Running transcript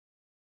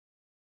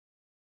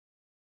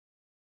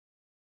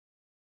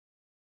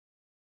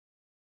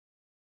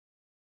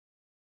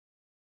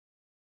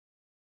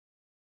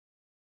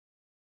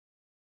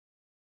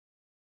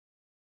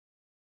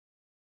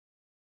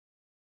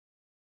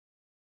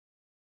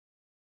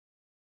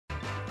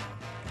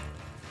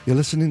You're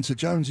listening to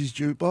Jonesy's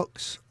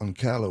Jukebox on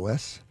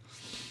KLOS.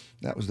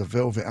 That was the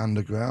Velvet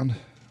Underground.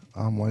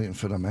 I'm Waiting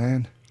for the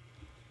Man.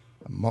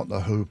 And Mott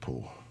the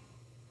Hoople,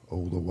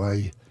 all the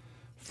way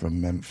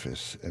from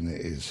Memphis. And it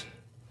is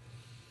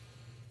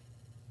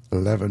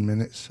 11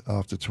 minutes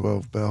after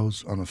 12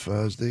 bells on a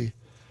Thursday.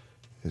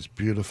 It's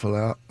beautiful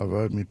out. I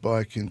rode my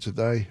bike in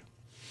today.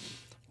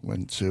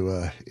 Went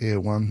to Ear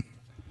One.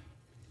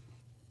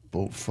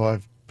 Bought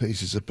 5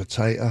 pieces of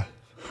potato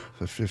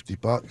for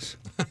 $50.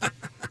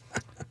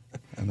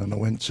 And then I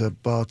went to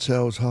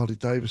Bartell's Harley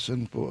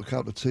Davidson, bought a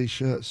couple of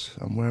T-shirts.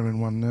 I'm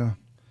wearing one now.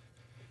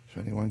 If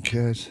anyone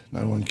cares,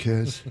 no one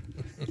cares.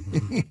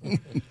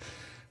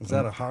 Is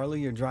that a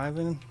Harley you're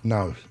driving?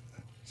 No,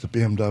 it's a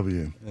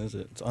BMW. Is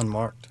it? It's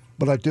unmarked.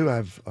 But I do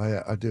have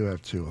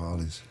 2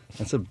 Harleys.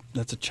 That's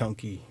a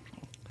chunky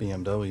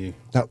BMW.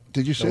 Now,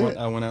 did you see it?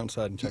 I went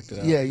outside and checked it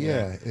out.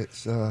 Yeah.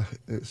 It's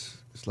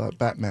like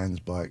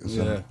Batman's bike or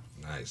something. Yeah.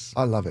 Nice.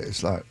 I love it.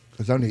 It's like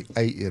there's only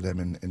 80 of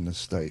them in the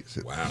States.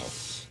 Wow.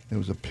 There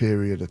was a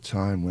period of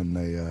time when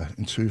they,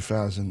 in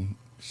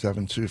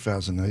 2007,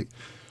 2008,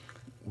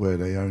 where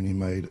they only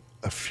made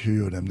a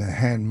few of them. They're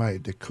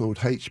handmade. They're called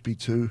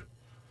HB2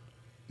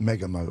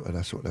 Mega Motor.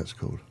 That's what that's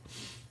called.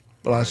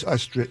 But I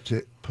stripped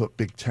it, put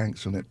big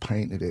tanks on it,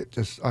 painted it.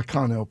 I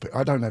can't help it.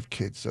 I don't have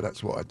kids, so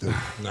that's what I do.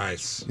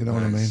 Nice. You know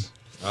what I mean?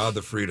 Oh,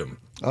 the freedom.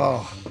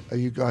 Oh, are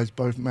you guys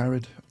both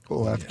married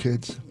or have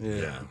kids?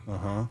 Yeah.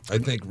 Uh-huh. I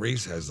think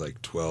Rhys has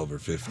like 12 or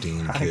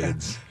 15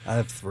 kids. I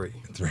have 3.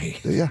 3.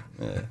 Do you?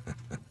 Yeah.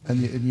 And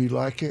you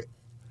like it?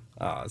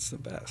 Oh, it's the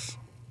best.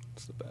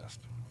 It's the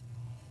best.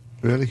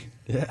 Really?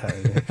 Yeah.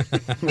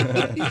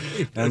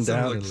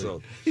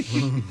 Undoubtedly. Undoubtedly.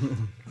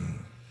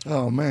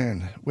 Oh,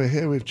 man. We're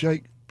here with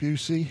Jake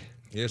Busey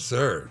Yes,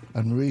 sir.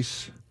 and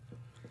Rhys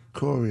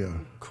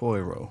Coiro.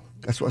 Coiro.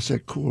 That's what I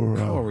said, Coiro.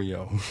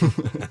 Corio.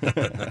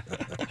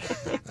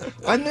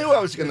 I knew I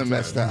was going to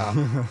mess that up.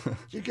 Did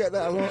you get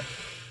that a lot?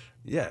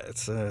 Yeah,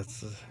 it's a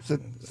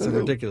little-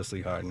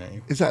 ridiculously hard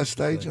name. Is that a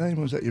stage name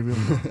or is that your real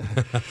name?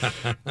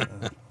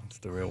 It's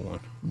the real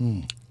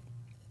one.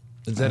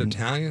 Is that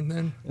Italian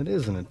then? It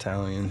is an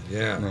Italian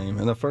Yeah. name,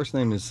 and the first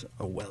name is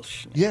a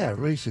Welsh name. Yeah,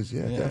 Rhys's.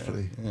 Yeah,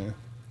 definitely. Yeah.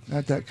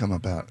 How'd that come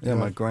about? Yeah,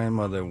 my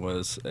grandmother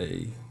was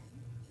a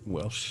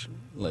Welsh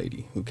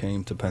lady who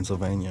came to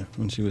Pennsylvania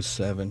when she was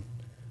 7,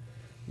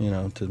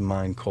 to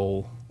mine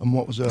coal. And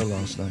what was her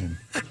last name?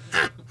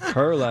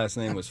 Her last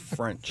name was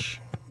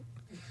French,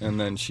 and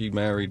then she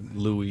married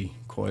Louis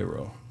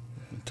Coiro,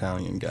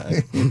 Italian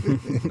guy.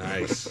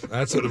 Nice.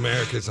 That's what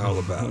America's all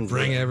about.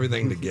 Bring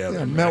everything together.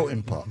 Yeah, right?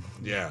 melting pot.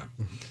 Yeah.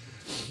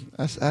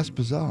 That's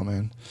bizarre,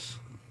 man.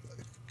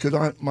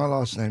 Because my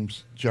last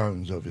name's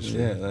Jones, obviously.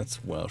 Yeah,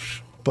 that's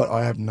Welsh. But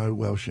I have no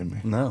Welsh in me.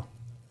 No.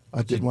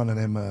 I did one of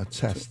them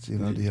tests,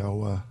 the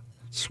whole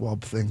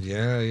swab thing.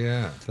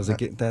 Yeah. Does it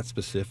get that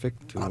specific?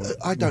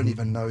 I don't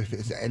even know if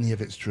any of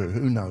it's true.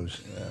 Who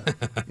knows?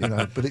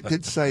 Yeah. But it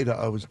did say that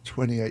I was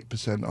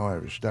 28%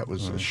 Irish. That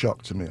was a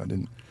shock to me. I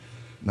didn't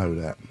know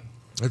that.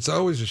 It's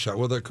always a shock.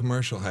 Well, the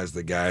commercial has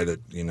the guy that,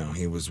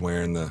 he was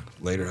wearing the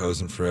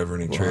Lederhosen forever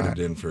and he traded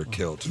in for a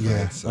kilt.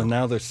 Yeah. Right? So, Well,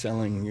 now they're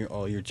selling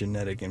all your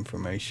genetic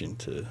information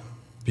to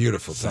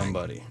beautiful thing.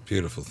 somebody.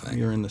 Beautiful thing.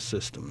 You're in the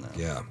system now.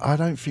 Yeah. I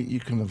don't think you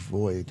can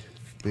avoid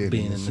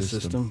being in the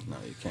system. No,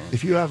 you can't.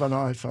 If you have an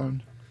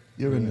iPhone,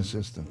 you're in the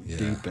system. Yeah.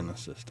 Deep in the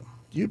system.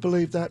 Do you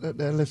believe that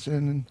they're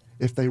listening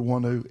if they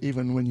want to,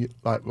 even when you,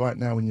 like right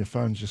now when your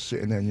phone's just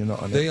sitting there and you're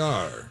not on They it?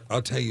 are.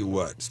 I'll tell you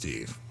what,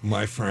 Steve.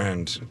 My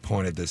friend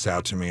pointed this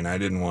out to me, and I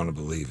didn't want to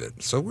believe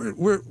it. So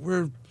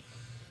we're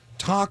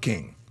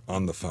talking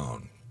on the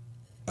phone,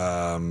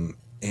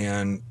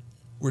 and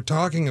we're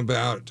talking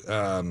about.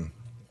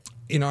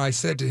 I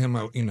said to him,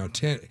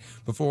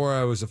 before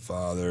I was a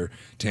father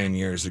 10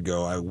 years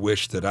ago, I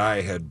wish that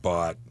I had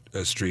bought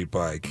a street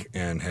bike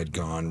and had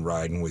gone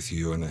riding with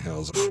you in the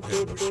hills.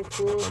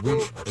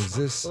 Is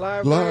this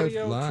Live Live.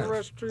 radio, live?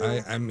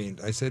 terrestrial.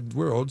 I said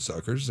we're old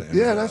suckers. And,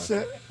 Yeah, that's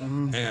it.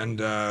 And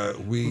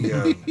we,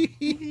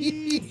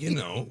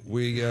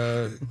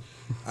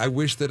 I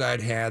wish that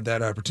I'd had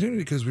that opportunity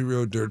because we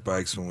rode dirt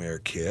bikes when we were a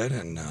kid,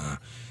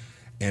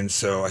 and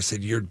so I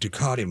said, your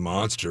Ducati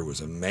Monster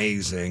was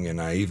amazing,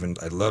 and I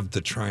loved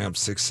the Triumph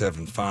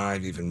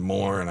 675 even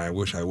more, and I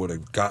wish I would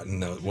have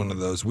gotten one of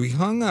those. We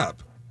hung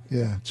up.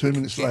 Yeah, 2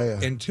 minutes later.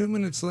 And 2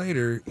 minutes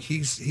later,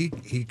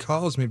 he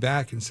calls me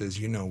back and says,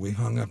 we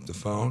hung up the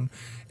phone,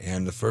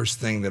 and the first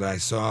thing that I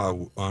saw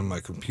on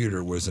my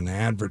computer was an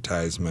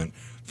advertisement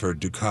for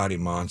Ducati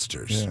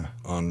Monsters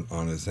on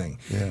a thing.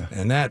 Yeah.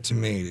 And that, to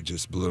me, it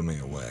just blew me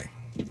away.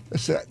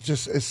 It's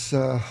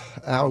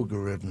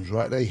algorithms,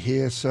 right? They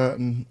hear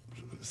certain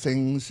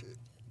things,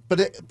 but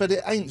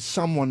it ain't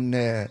someone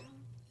there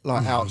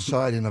like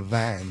outside in a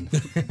van,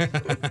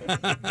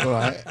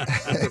 right?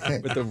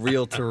 With the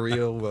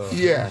reel-to-reel.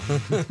 Yeah.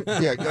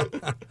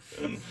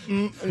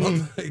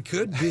 Well, it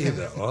could be,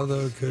 though.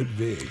 Although it could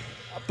be.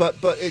 But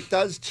it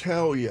does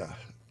tell you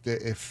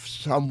that if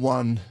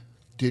someone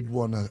did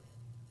want to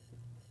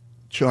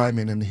chime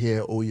in and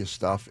hear all your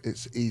stuff,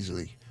 it's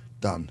easily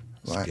done.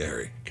 right?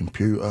 Scary.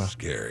 Computer,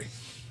 Scary.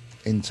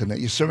 internet.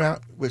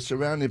 We're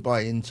surrounded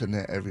by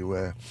internet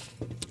everywhere.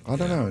 I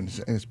don't know, and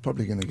it's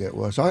probably going to get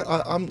worse.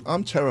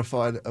 I'm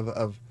terrified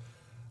of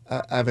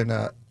having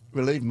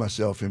relieve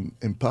myself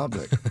in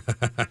public.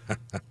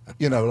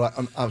 You know, like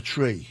on a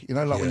tree. You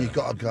know, like when you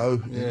got to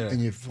go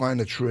and you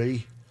find a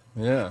tree.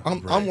 Yeah.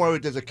 I'm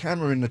worried there's a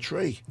camera in the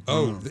tree.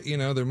 Oh, you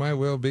know, there might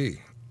well be.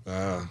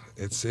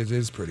 It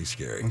is pretty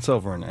scary. It's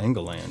over in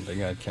England. They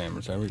got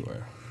cameras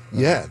everywhere.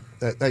 Yeah,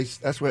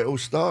 that's where it all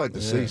started. The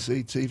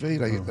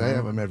CCTV, they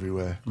have them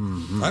everywhere.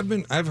 Mm-hmm.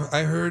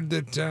 I heard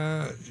that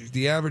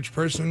the average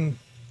person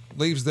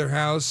leaves their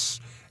house,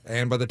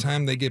 and by the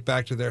time they get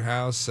back to their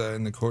house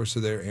in the course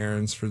of their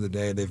errands for the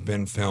day, they've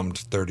been filmed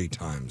 30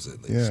 times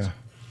at least. Yeah,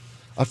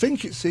 I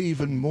think it's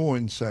even more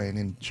insane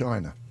in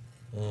China.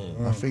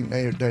 I think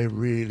they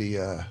really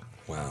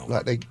Wow.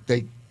 like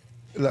they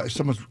like if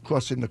someone's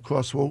crossing the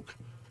crosswalk,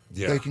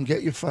 they can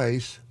get your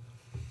face,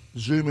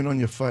 zoom in on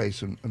your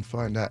face, and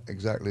find out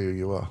exactly who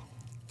you are.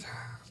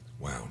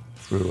 Wow.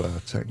 Through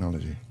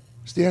technology.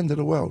 It's the end of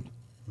the world.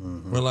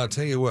 Well, I'll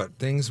tell you what,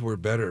 things were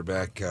better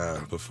back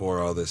before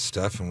all this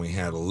stuff, and we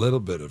had a little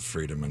bit of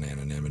freedom and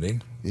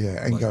anonymity.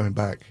 Yeah, ain't going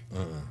back.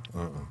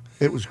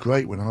 It was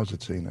great when I was a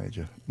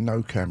teenager.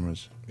 No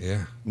cameras.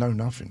 Yeah. No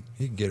nothing.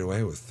 You can get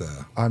away with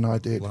and I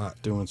did. a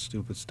lot. Doing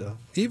stupid stuff.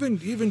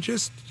 Even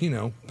just, you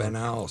know,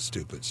 banal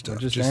stupid stuff. Or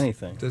just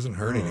anything. Doesn't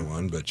hurt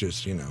anyone, but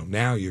just, you know,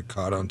 now you're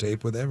caught on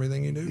tape with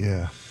everything you do.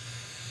 Yeah.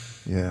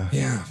 Yeah.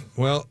 Yeah.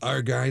 Well,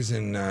 our guys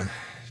in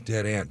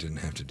Dead Ant didn't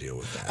have to deal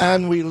with that.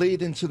 And we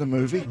lead into the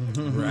movie.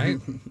 Right?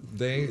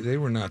 They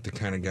were not the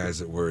kind of guys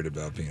that worried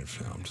about being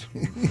filmed.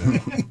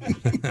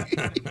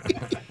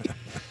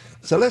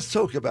 So let's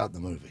talk about the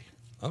movie.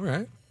 All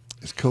right.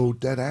 It's called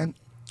Dead Ant.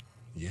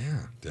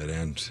 Yeah. Dead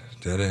Ant.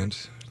 Dead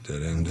Ant.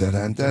 Dead Ant. Dead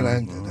Ant. Dead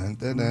Ant. Dead Ant.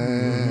 Dead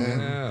Ant.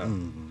 Yeah.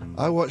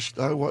 I watched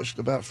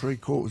about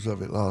 3/4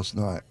 of it last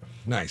night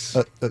Nice.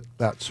 at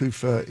about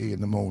 2:30 in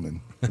the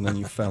morning. And then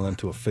you fell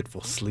into a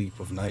fitful sleep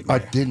of nightmare.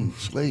 I didn't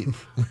sleep.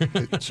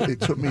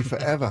 It took me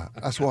forever.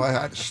 That's why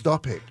I had to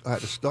stop it. I had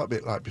to stop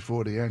it like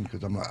before the end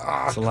because I'm like,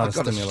 It's a lot I've of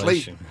got to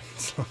stimulation. sleep.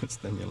 It's a lot of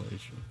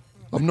stimulation.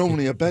 I'm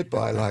normally in bed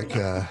by like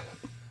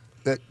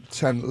at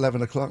 10,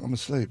 11 o'clock. I'm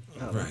asleep.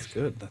 Oh, that's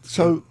good. That's good.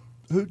 So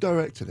who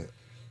directed it?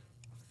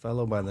 A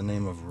fellow by the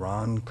name of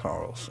Ron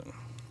Carlson.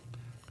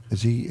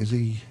 Is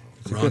he?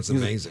 Ron's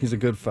amazing. He's a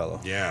good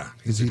fellow. Yeah.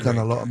 Has he done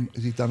a lot?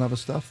 Has he done other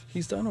stuff?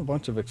 He's done a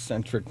bunch of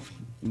eccentric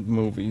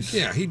movies.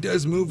 Yeah, he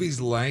does movies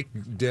like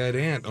Dead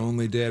Ant.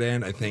 Only Dead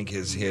Ant, I think,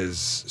 is his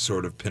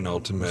sort of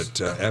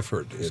penultimate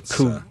effort. It's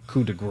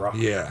coup de grace.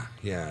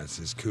 Yeah, it's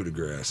his coup de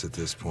grace at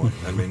this point.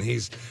 I mean,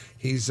 he's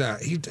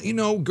you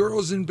know,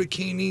 girls in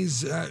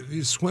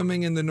bikinis,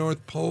 swimming in the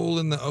North Pole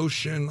in the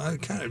ocean,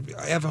 kind of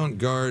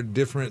avant-garde,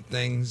 different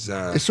things.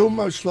 It's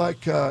almost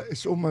like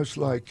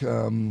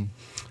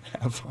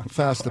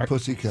Faster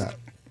Pussycat.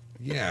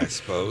 Yeah, I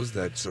suppose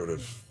that sort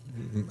of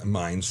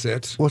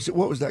mindset.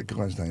 What was that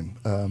guy's name?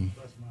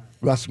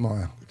 Russ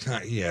Meyer.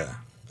 Yeah.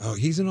 Oh,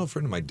 he's an old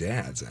friend of my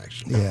dad's,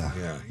 actually.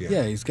 Yeah.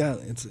 Yeah, he's got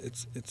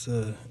it's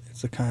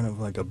a kind of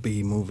like a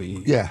B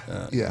movie. Yeah,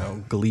 You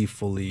know,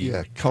 gleefully.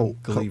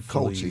 Culty.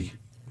 Gleefully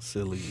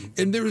silly.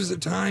 And there was a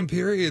time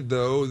period,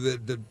 though,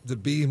 that the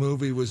B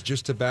movie was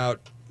just about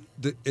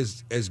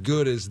as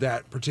good as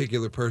that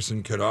particular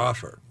person could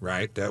offer,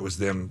 right? That was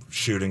them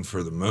shooting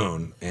for the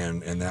moon,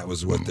 and that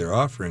was what their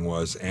offering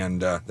was,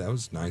 and that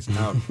was nice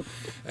out.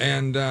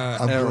 And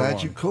I'm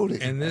glad you called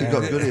it. And you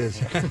got good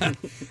ears.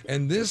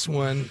 And this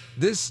one,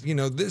 this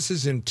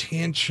is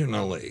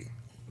intentionally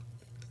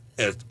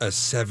a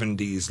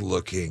 70s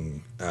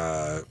looking,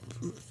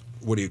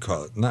 what do you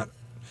call it? Not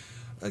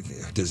a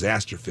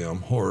disaster film,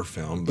 horror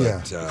film,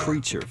 but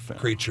Creature film.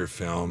 Creature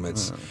film.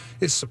 It's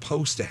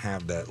supposed to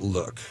have that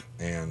look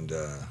and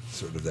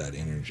sort of that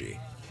energy.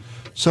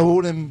 So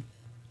all them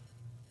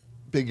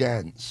big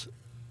ants.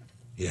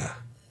 Yeah.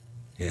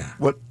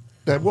 What?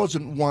 There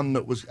wasn't one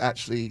that was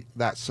actually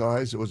that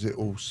size, or was it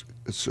all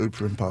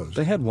superimposed?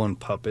 They had one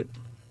puppet.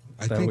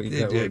 I think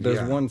they did.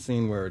 There's one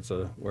scene where it's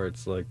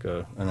like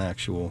an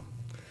actual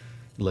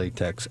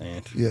latex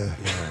ant. Yeah.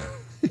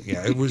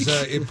 Yeah, it was.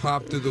 It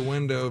popped through the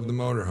window of the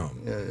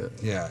motorhome.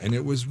 Yeah, and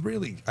it was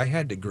really. I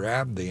had to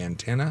grab the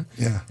antenna.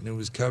 Yeah, and it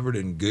was covered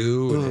in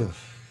goo.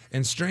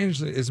 And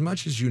strangely, as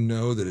much as you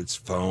know that it's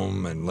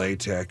foam and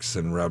latex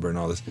and rubber and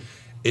all this,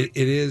 it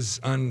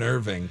is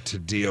unnerving to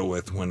deal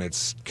with when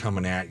it's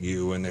coming at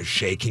you and they're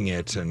shaking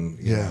it, and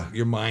you know,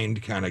 your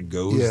mind kind of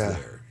goes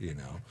there. You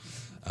know,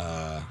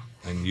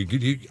 and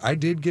I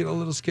did get a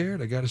little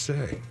scared. I got to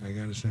say.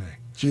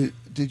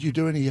 Did you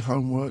do any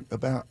homework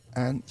about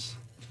ants?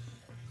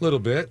 Little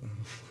bit.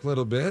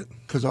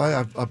 Because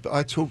I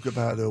talk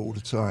about it all the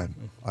time.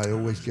 I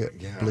always get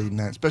bleeding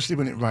ants, especially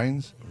when it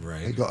rains.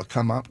 Right. They got to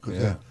come up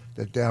because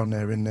they're down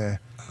there in their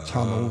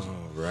tunnels.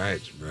 Oh,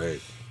 right.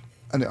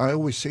 And I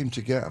always seem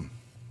to get them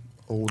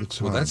all the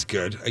time. Well, that's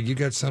good. You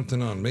got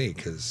something on me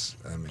because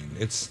I mean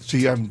it's. So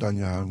you haven't done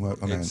your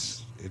homework on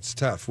ants? it's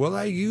tough. Well,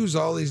 I use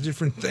all these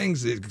different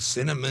things,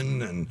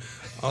 cinnamon and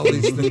all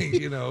these things,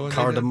 you know. And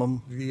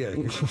Cardamom. They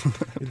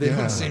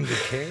don't seem to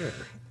care.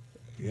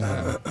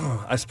 Yeah.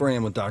 I spray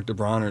them with Dr.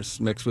 Bronner's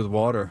mixed with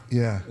water.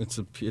 Yeah. It's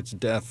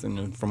death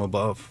and from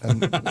above.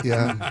 And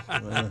yeah,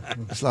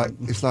 it's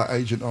like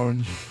Agent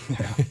Orange.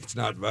 It's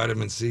not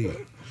vitamin C.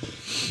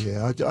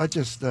 Yeah, I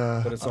just.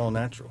 But it's all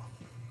natural.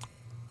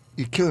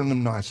 You're killing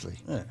them nicely.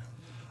 Yeah.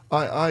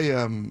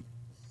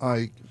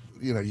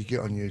 You know, you get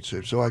on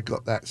YouTube. So I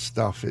got that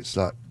stuff. It's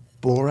like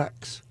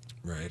borax,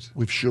 Right.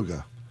 with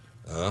sugar,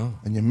 Oh.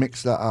 and you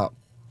mix that up,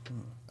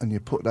 and you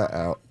put that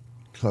out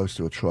close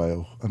to a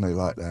trail, and they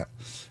like that.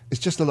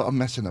 It's just a lot of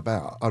messing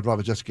about. I'd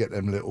rather just get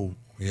them little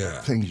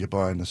things you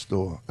buy in the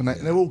store, and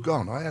they're all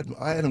gone. I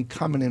had them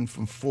coming in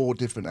from 4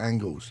 different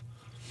angles.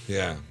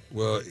 Yeah.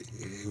 Well,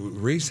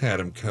 Rhys had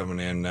him coming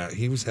in.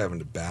 He was having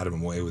to bat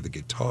him away with a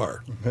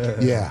guitar.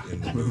 Yeah,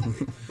 In the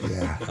movie.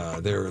 yeah.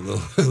 They were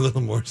a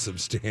little more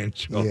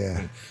substantial.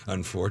 Yeah.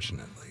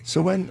 Unfortunately.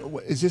 So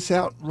is this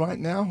out right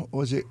now,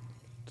 or is it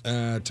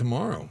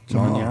Tomorrow.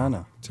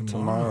 Mañana.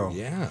 Tomorrow.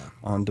 Yeah.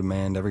 On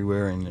demand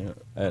everywhere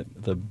at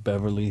the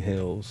Beverly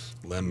Hills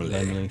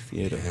Lemley.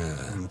 Theater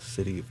Yeah. in the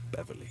city of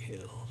Beverly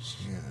Hills.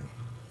 Yeah.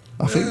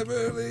 I think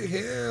Beverly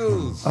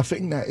Hills. I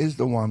think that is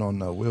the one on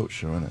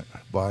Wiltshire, isn't it?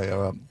 By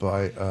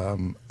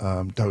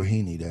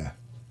Doheny there.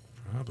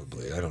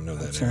 Probably. I don't know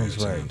that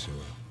sounds area right. too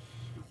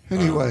well.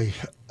 Anyway,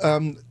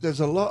 there's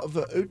a lot of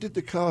who did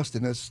the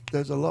casting?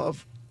 There's a lot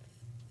of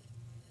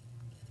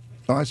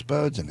nice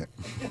birds in it.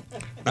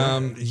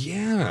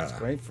 Yeah.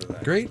 Great for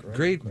that.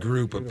 Great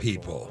group of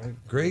people.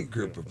 Beautiful, Great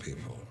group of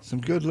people.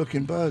 Some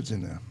good-looking birds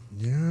in there.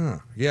 Yeah.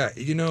 Yeah.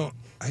 You know,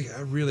 I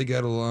really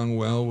got along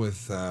well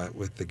with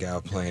the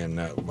gal playing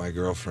my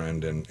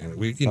girlfriend, and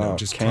we,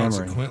 just Cameron.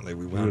 consequently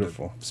we wound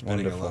Beautiful. up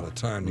spending a lot of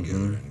time together.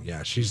 And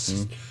yeah,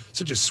 she's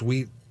such a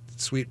sweet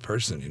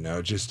person. You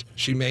know, just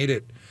she made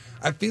it.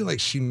 I feel like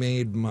she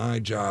made my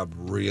job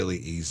really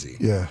easy.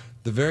 Yeah.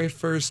 The very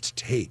first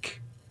take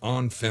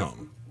on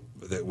film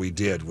that we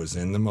did was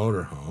in the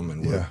motorhome,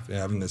 and we're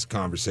having this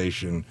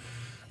conversation.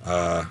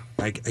 I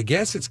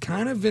guess it's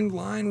kind of in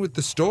line with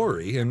the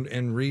story,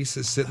 and Rhys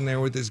is sitting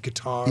there with his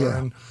guitar,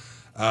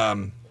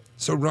 and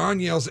so Ron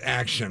yells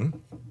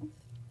action,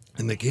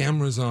 and the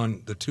camera's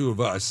on the two of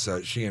us,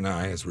 she and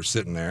I, as we're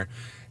sitting there,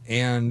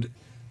 and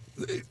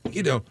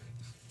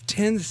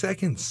 10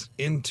 seconds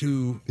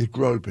into You're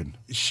groping.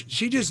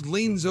 she just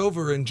leans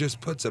over and just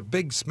puts a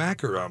big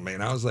smacker on me,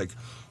 and I was like,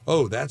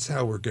 oh, that's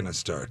how we're gonna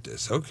start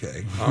this.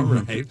 Okay, all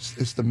right.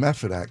 It's the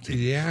method acting.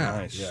 Yeah,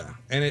 Nice. yeah,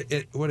 and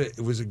it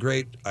was a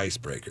great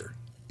icebreaker.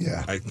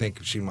 Yeah. I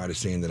think she might have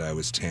seen that I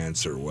was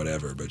tense or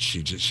whatever, but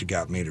she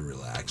got me to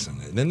relax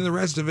on it. And then the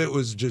rest of it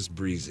was just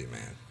breezy,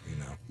 man. You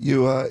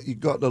know. You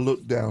got the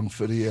look down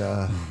for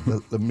the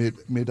mid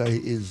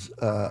 80s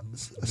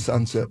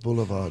Sunset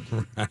Boulevard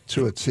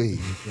to a T.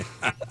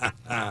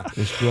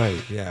 It's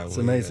great. Yeah, It's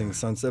amazing.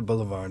 Sunset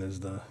Boulevard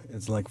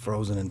it's like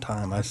frozen in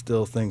time. I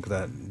still think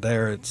that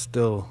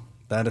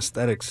that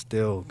aesthetic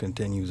still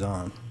continues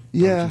on.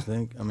 Yeah. Don't you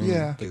think? I mean,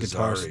 Yeah. the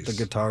Gazzarri's.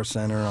 Guitar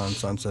Center on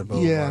Sunset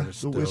Boulevard Yeah, is the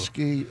still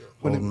whiskey.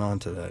 When holding on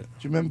to that.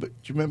 Do you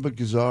remember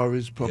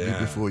Gazzarri's? Probably Yeah.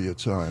 before your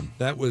time.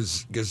 That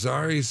was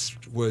Gazzarri's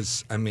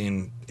was. I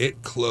mean,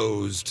 it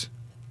closed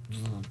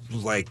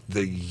like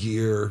the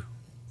year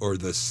or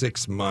the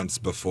 6 months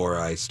before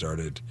I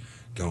started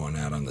going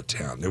out on the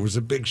town. There was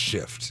a big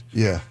shift.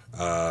 Yeah.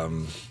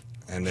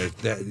 And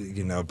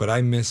that, but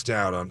I missed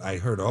out on. I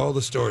heard all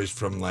the stories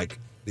from like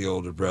the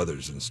older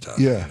brothers and stuff.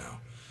 Yeah.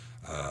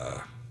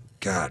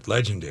 God,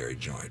 legendary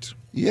joint.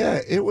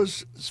 Yeah, it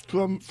was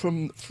from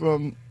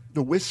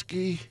the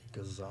whiskey to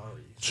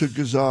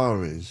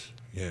Gazzarri's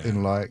Yeah.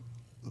 in like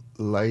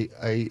late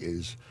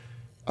 80s.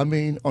 I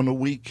mean, on a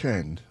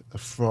weekend, a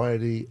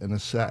Friday and a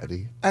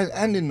Saturday,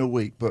 and in the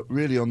week, but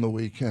really on the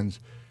weekends,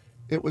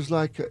 it was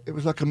like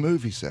a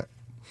movie set.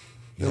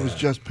 There was Yeah.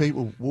 just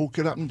people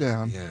walking up and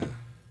down. Yeah.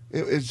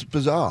 It's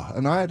bizarre,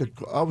 and I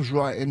was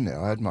right in there.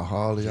 I had my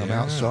Harley. I'm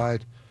Yeah.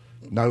 outside,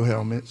 no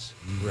helmets,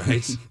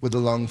 Right. with the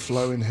long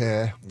flowing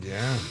hair.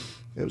 Yeah.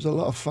 It was a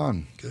lot of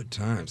fun. Good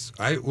times.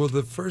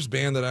 The first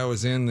band that I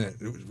was in that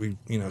we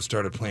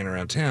started playing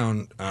around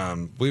town,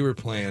 we were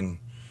playing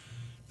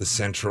the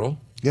Central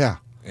Yeah,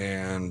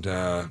 and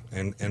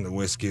the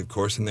whiskey, of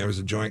course, and there was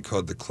a joint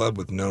called the Club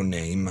with No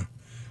Name,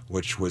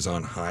 which was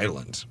on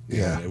Highland.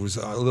 Yeah. And it was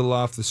a little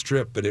off the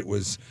strip, but it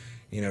was,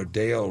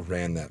 Dale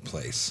ran that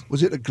place.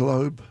 was it the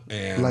Globe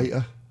And-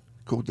 later?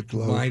 Called the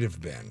Globe. Might have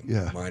been.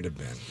 Yeah. Might have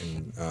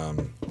been.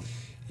 And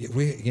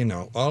we,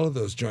 all of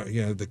those joints,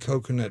 the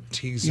Coconut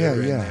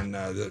Teaser Yeah. and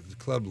then the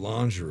Club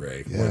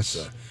Lingerie Yes.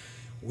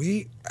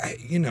 was.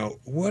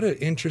 What an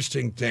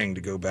interesting thing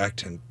to go back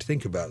to and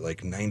think about,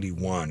 like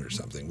 91 or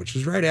something, which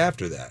was right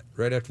after that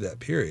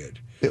period.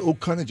 It all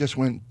kind of just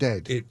went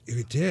dead.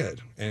 It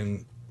did.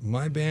 And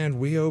my band,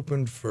 we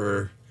opened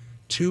for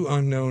 2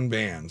 unknown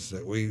bands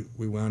that we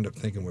wound up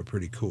thinking were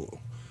pretty cool.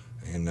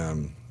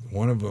 And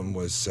One of them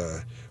was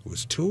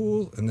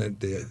Tool, and then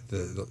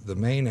the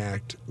main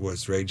act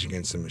was Rage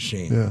Against the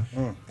Machine. Yeah.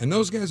 Oh. And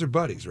those guys are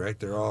buddies, right?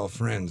 They're all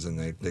friends, and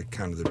they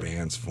kind of their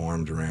bands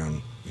formed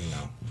around, you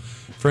know,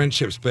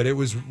 friendships. But it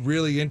was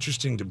really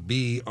interesting to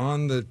be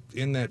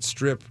in that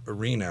strip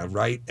arena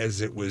right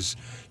as it was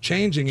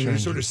changing, and you're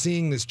sort of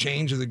seeing this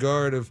change of the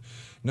guard of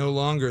no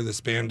longer the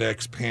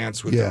spandex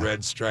pants with the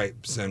red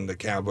stripes and the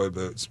cowboy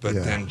boots, but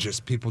then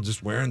just people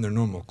just wearing their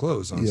normal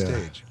clothes on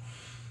stage.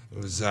 It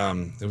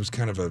was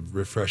kind of a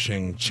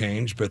refreshing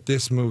change, but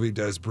this movie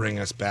does bring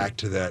us back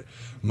to that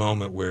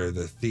moment where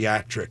the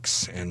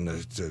theatrics and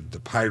the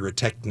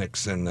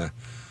pyrotechnics and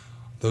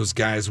those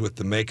guys with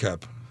the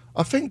makeup.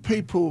 I think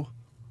people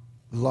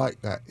like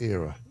that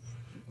era.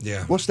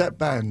 Yeah. What's that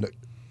band that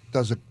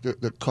does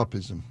that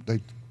copies them? They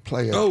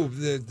play it. Oh,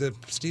 the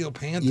Steel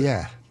Panther.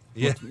 Yeah.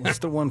 Yeah. What's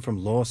the one from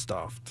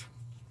Lowestoft?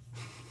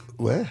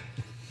 Where?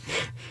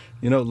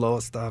 You know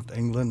Lowestoft,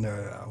 England?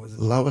 Or was it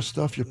Lower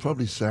stuff? You're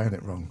probably saying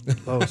it wrong.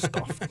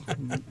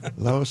 Lowestoft?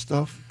 Lower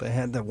stuff? They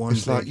had that one.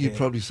 It's like big you hit.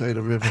 probably say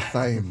the River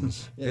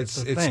Thames. Yeah,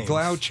 It's the Thames.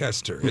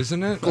 Gloucester,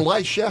 isn't it?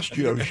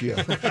 Gloucestershire.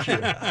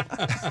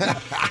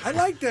 I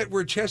like that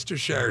we're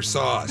Chestershire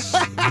sauce.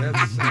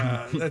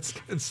 That's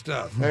good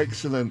stuff.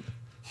 Excellent.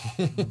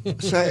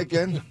 Say it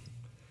again.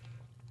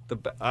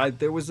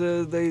 There was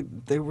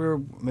they were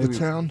maybe The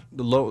town?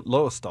 the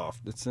Lowestoft.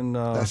 It's in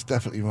That's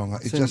definitely wrong.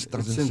 It it's in, just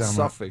doesn't it's in sound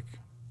Suffolk. right.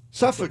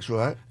 Suffolk's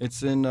right.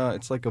 It's in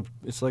it's like a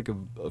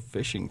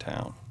fishing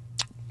town.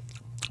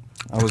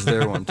 I was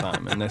there one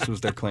time, and this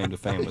was their claim to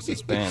fame. Was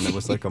this band? It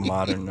was like a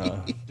modern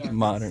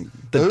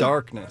Who?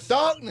 Darkness.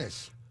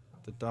 Darkness.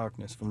 The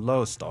Darkness from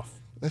Lowestoft.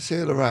 Let's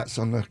hear the rats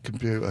on the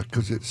computer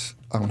because it's.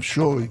 I'm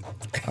sure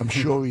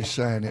he's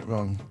saying it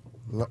wrong.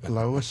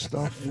 Lower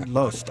stuff.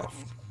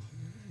 Lowestoft.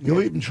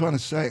 You're even trying to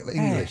say it in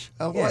English.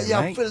 Oh, well,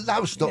 yeah, mate. for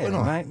low stuff, Yeah,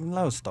 innit? mate.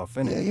 Lowestoft,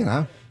 innit? Yeah, you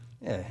know.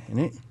 Yeah,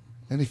 innit?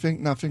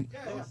 Anything, nothing.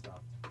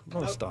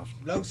 Lowestoft.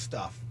 Low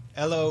stuff.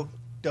 Lowe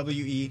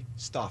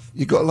stuff.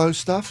 You got low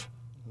stuff?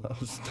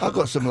 Lowestoft. I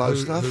got some low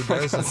stuff. Who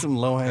doesn't? Got some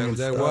low-hanging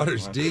That stuff,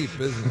 water's man. deep,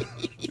 isn't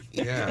it?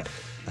 Yeah.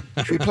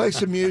 Should we play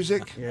some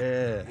music?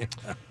 Yeah.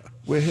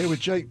 We're here with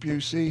Jake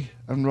Busey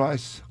and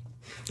Rice.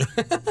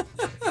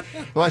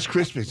 Rice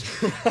Krispies.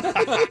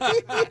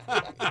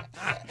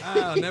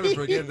 I'll never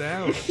forget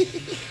that one.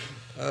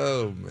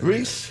 Oh, man.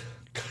 Reese.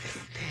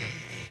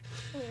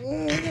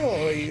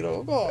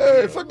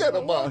 Hey, forget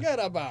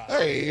about it.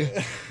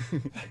 Hey.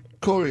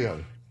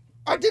 Corio.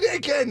 I did it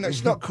again.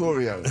 It's not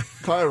Corio.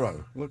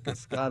 Cairo. Look,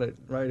 it's got it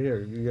right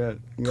here. You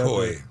got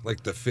Koi,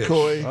 like the fish.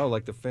 Koi. Oh,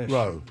 like the fish.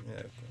 Roe.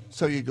 Yeah.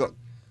 So you got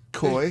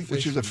koi,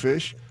 which is a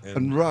fish,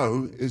 and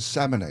roe is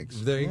salmon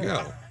eggs. There you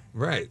go.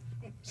 Right.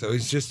 So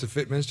he's just a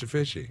Mr.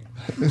 Fishy.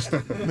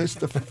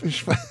 Mr.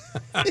 Fish.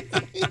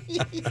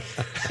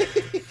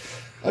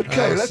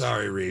 Okay,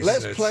 Sorry, Reese.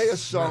 let's It's play a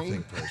song.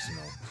 Nothing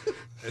personal.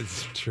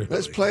 It's true.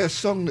 Let's play a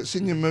song that's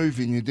in your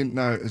movie and you didn't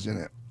know it was in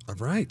it.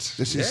 Right.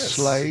 This is Yes.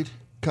 Slade.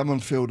 Come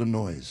and feel the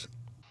noise.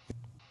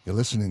 You're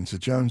listening to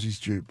Jonesy's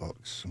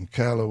Jukebox from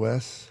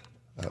KLOS.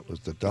 That was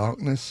The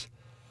Darkness,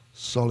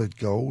 Solid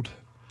Gold.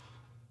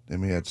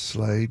 Then we had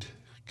Slade,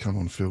 Come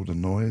and Feel the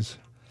Noise.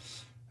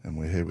 And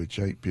we're here with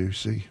Jake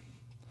Busey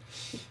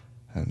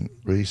and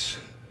Rhys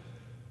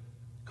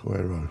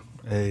Coiro.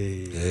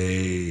 Hey.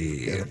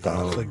 Hey.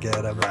 Don't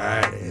forget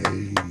about it.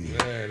 Hey,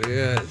 There it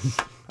is.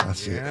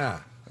 that's it. Yeah.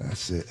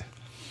 That's it.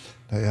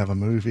 They have a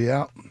movie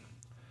out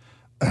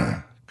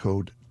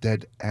called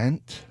Dead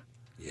Ant.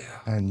 Yeah.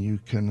 And you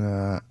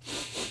can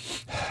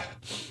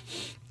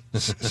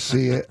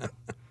see it.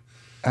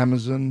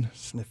 Amazon,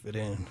 Sniff it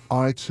in.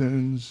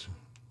 iTunes,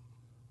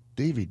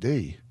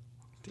 DVD.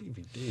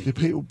 DVD. Do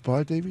people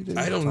buy DVD?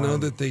 I don't know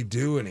that they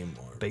do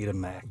anymore.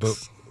 Betamax. But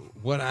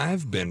what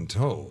I've been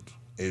told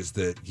is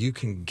that you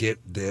can get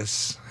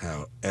this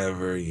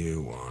however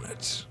you want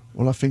it.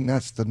 Well, I think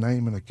that's the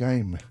name of the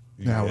game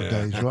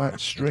nowadays, right?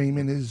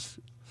 Streaming is.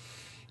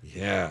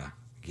 Yeah.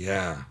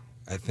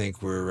 I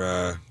think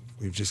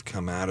we've just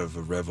come out of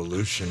a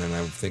revolution, and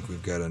I think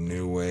we've got a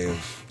new way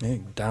of. Yeah,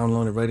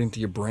 download it right into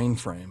your brain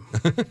frame.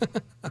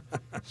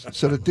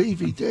 So the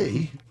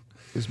DVD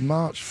is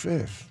March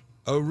 5th.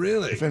 Oh,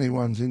 really? If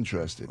anyone's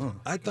interested.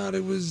 I thought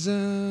it was.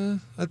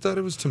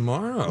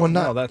 Tomorrow. Well,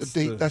 no, No, that's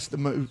the- that's the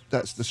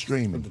The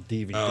streaming.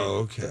 DVD. Oh,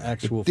 okay. The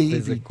actual DVD.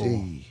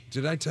 physical.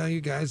 Did I tell you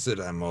guys that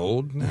I'm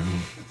old now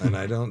and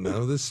I don't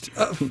know this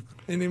stuff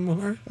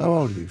anymore? How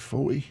old are you?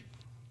 40?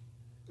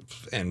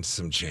 And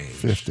some change.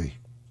 50?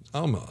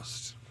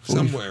 Almost. 40,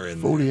 Somewhere in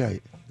 48. there.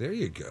 There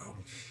you go.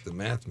 The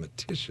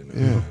mathematician.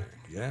 Yeah. Over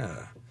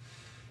there.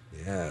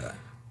 Yeah.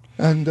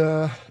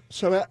 And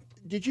so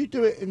did you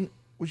do it in.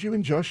 Was you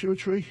in Joshua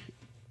Tree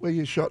where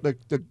you shot the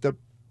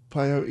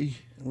peyote?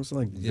 It was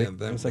like Yeah, Vic,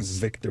 that it was like was-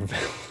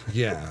 Victorville.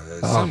 Yeah.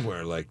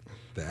 Somewhere like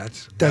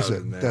that. Desert,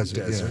 Out in that desert,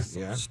 yeah. desert.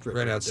 Yeah. Strip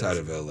Right of outside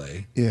desert. of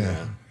L.A.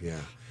 Yeah. Yeah.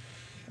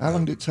 How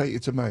long did it take you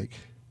to make?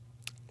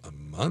 A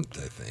month,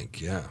 I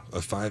think. Yeah.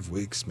 5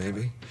 weeks,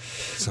 maybe.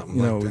 Something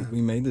You know, like that. we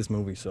made this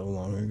movie so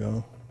long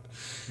ago.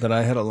 That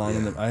I had a line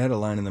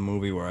in the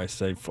movie where I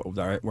say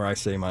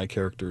my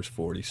character is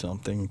 40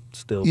 something,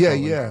 still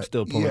pulling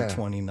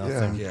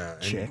 20-0 Yeah,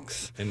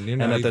 chicks.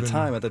 And at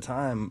the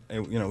time,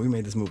 we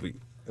made this movie.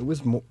 It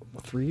was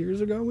 3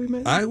 years ago we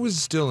made it. I was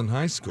still in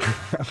high school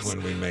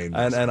when we made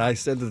this. And I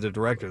said to the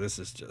director, this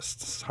is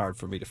just hard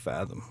for me to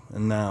fathom.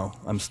 And now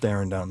I'm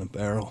staring down the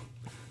barrel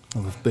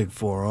of a big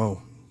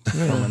 4-0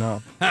 coming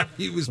up.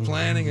 He was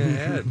planning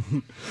ahead.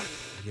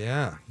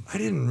 Yeah. I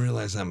didn't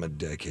realize I'm a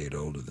decade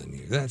older than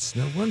you. That's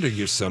no wonder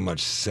you're so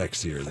much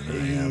sexier than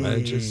I am.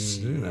 I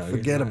just,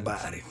 forget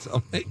about it. It's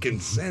all making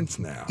sense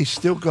now. He's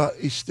still got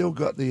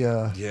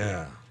the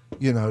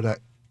that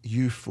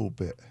youthful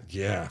bit.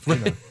 Yeah.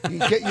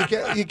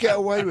 You get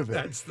away with it.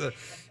 That's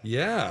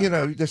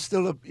There's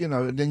still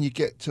and then you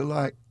get to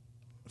like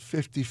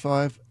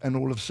 55 and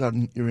all of a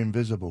sudden you're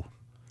invisible.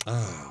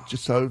 Oh.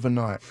 Just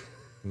overnight.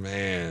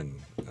 Man.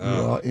 You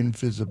are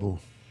invisible.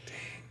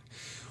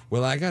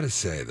 Well, I got to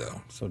say,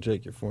 though. So,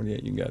 Jake, you're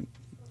 48. You got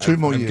 2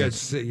 more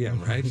years. Yeah,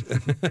 right?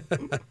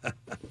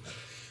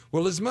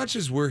 Well, as much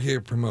as we're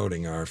here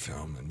promoting our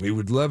film, and we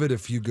would love it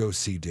if you go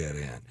see Dead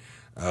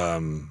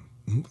End,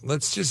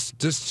 let's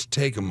just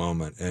take a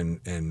moment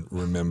and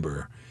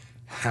remember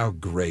how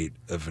great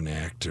of an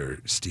actor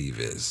Steve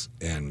is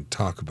and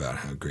talk about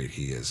how great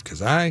he is.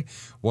 Because I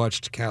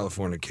watched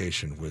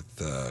Californication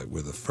with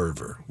a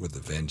fervor, with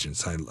a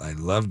vengeance. I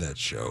love that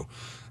show.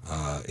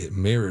 It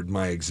mirrored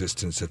my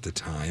existence at the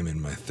time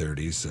in my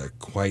 30s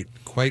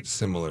quite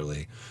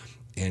similarly,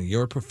 and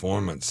your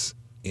performance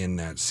in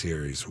that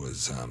series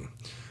was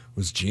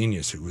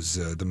genius. It was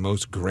the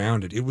most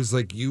grounded. It was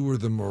like you were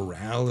the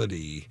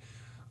morality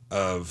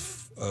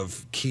of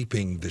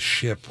keeping the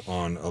ship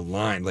on a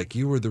line. Like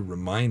you were the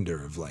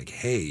reminder of like,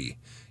 hey,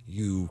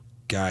 you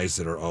guys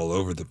that are all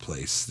over the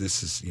place,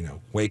 this is,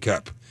 wake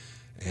up.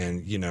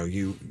 And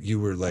you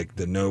were like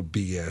the no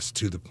BS,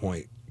 to the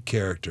point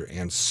character,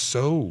 and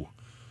so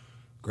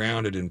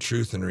grounded in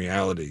truth and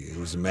reality. It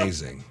was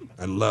amazing.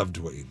 I loved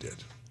what you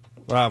did.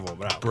 Bravo.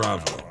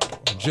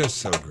 Just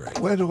so great.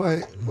 Where do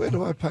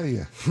I pay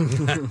you?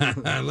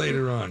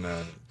 Later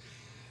on.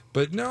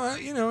 But no,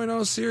 in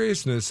all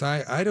seriousness,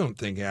 I don't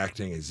think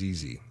acting is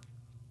easy.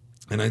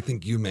 And I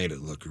think you made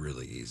it look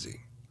really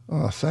easy.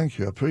 Oh, thank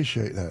you. I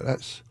appreciate that.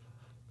 That's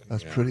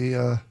pretty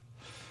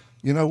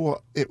you know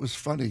what? It was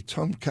funny.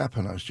 Tom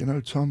Capanos, do you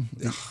know Tom?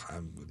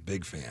 I'm a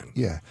big fan.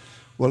 Yeah.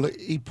 Well,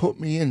 he put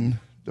me in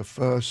the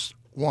first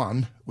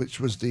one, which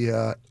was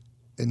the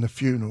in the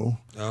funeral.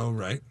 Oh,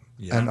 right.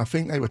 Yeah. And I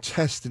think they were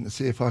testing to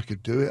see if I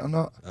could do it or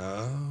not.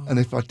 Oh. And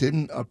if I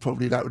didn't,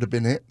 that would have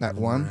been it, that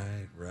one.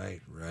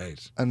 Right.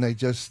 And it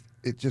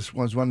just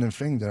was one of them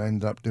things that I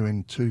ended up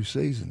doing 2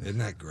 seasons. Isn't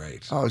that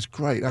great? Oh, it was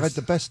great. I had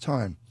the best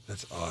time.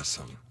 That's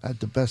awesome. I had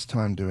the best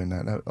time doing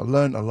that. I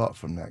learned a lot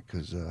from that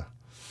because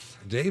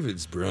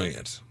David's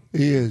brilliant.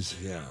 he is.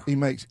 Yeah. He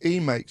makes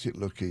it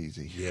look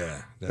easy.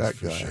 Yeah, that's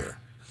for guy. sure.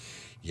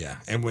 Yeah,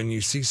 and when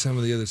you see some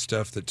of the other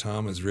stuff that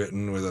Tom has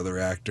written with other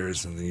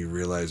actors, and then you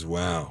realize,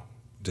 wow,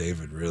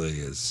 David really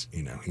is,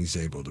 he's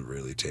able to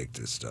really take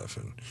this stuff,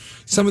 and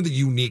some of the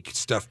unique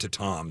stuff to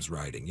Tom's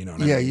writing, I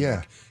mean? Yeah.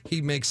 Like,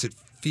 he makes it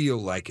feel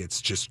like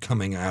it's just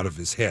coming out of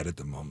his head at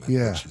the moment.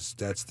 Yeah.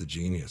 That's the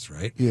genius,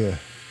 right? Yeah.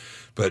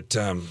 But,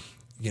 I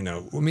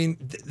mean,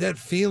 that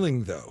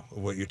feeling, though, of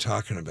what you're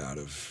talking about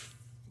of,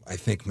 I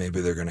think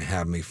maybe they're going to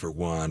have me for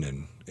one,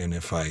 and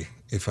if I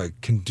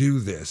can do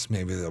this,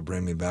 maybe they'll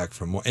bring me back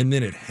for more. And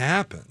then it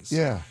happens.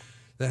 Yeah.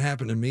 That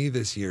happened to me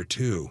this year,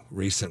 too,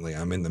 recently.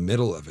 I'm in the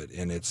middle of it,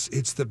 and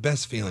it's the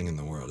best feeling in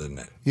the world, isn't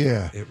it?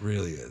 Yeah. It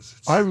really is.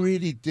 I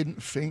really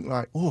didn't think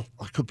like, oh,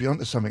 I could be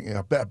onto something here.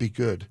 I better be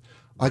good.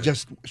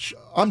 Right.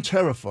 I'm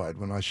terrified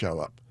when I show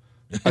up.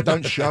 I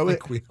don't show I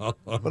it, think we all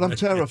are, but I'm right?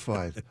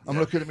 terrified. I'm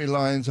looking at my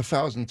lines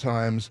 1,000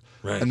 times,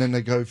 Right. and then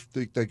they go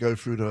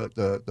through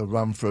the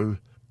run through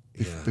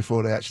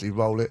before they actually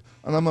roll it,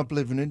 and I'm a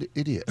blithering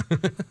idiot.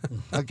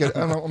 I get,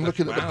 and I'm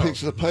looking at the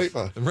picture of the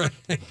paper. Right.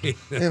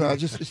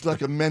 It's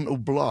like a mental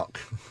block.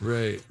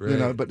 Right.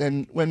 But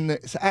then when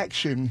it's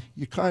action,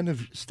 you kind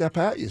of step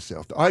out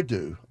yourself. I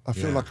do. I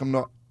feel like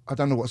I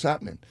don't know what's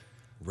happening.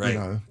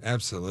 Right.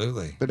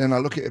 Absolutely. But then I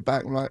look at it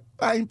back and I'm like,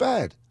 that ain't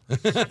bad.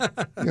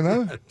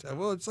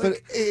 Well, it's like, but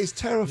it is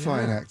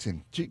terrifying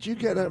acting. Do you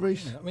get that,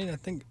 Rhys? Yeah, I mean, I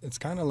think it's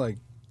kind of like,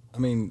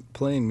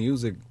 playing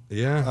music.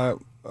 Yeah.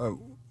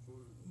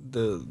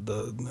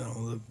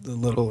 The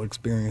little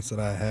experience that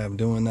I have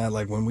doing that,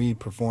 like when we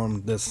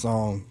performed this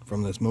song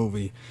from this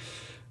movie,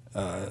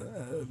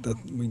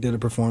 we did a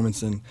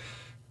performance, and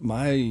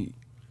my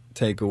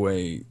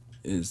takeaway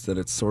is that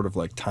it's sort of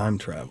like time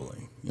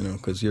traveling,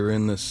 because you're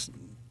in this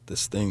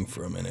thing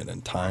for a minute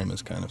and time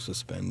is kind of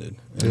suspended.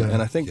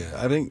 And I think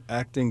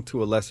acting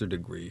to a lesser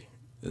degree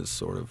is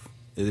sort of,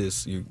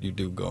 you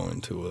do go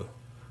into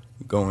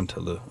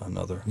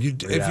another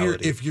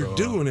reality. If you're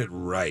doing it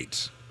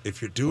right. If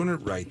you're doing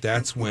it right,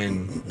 that's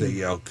when they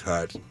yell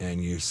cut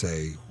and you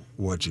say,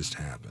 what just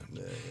happened?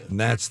 Yeah. And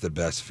that's the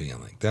best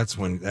feeling.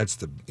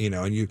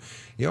 And you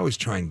always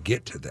try and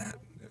get to that.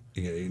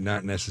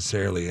 Not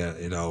necessarily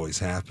it always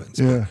happens.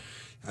 Yeah.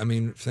 I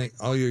mean, think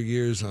all your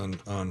years on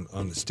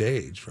the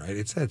stage, right?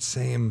 It's that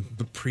same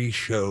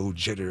pre-show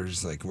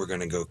jitters, like we're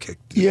gonna go kick.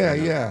 Yeah,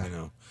 you know, yeah. You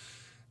know,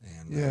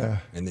 and, Yeah.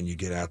 and then you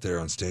get out there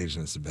on stage,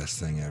 and it's the best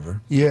thing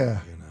ever.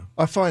 Yeah. You know,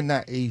 I find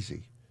that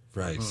easy.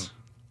 right?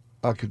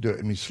 I could do it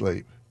in my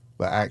sleep,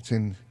 but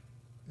acting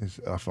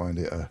I find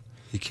it.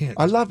 You can't.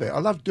 I love it. I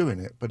love doing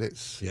it, but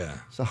it's Yeah.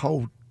 It's a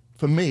whole.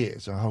 For me,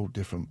 it's a whole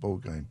different ball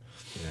game.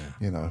 Yeah.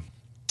 You know,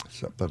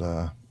 so, but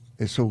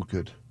it's all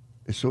good.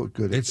 It's all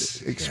good.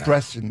 It's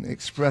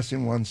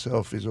expressing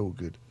oneself is all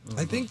good.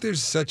 I think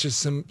there's such a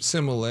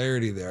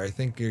similarity there. I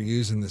think you're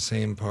using the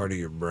same part of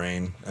your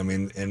brain. I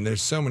mean, and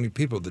there's so many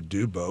people that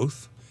do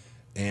both.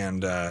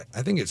 And I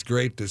think it's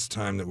great this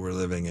time that we're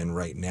living in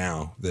right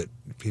now that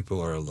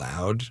people are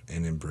allowed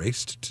and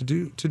embraced to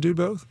do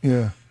both.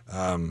 Yeah.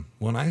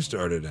 When I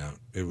started out,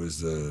 it was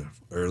the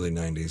early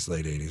 90s,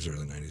 late 80s,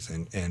 early 90s,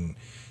 and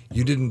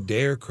you didn't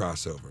dare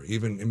cross over.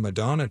 Even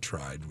Madonna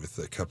tried with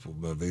a couple of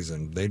movies,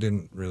 and they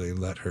didn't really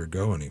let her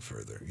go any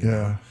further. You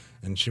know?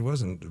 And she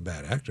wasn't a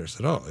bad actress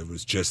at all. It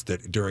was just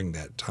that during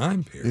that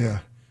time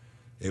period,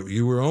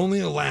 you were only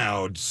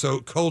allowed so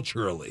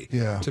culturally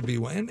to be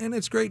one. And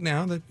it's great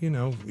now that, you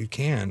know, you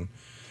can.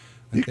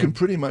 You can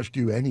pretty much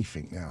do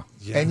anything now.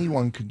 Yeah.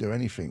 Anyone can do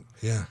anything.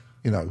 Yeah.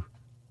 You know,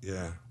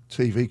 Yeah.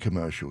 TV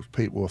commercials,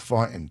 people are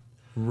fighting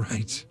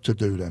Right. to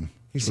do them.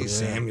 You see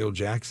Samuel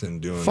Jackson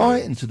doing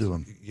Fighting to do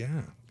them.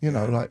 Yeah. You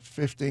know, like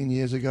 15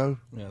 years ago,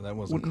 Yeah, that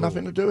wasn't cool.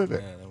 nothing to do with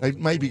it. Yeah, that They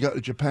wasn't maybe cool. go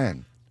to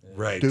Japan,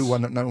 Right. do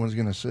one that no one's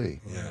going to see.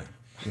 Yeah.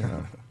 You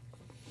know.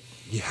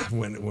 Yeah,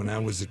 when I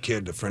was a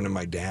kid, a friend of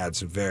my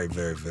dad's a very,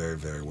 very, very,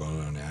 very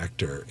well-known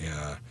actor,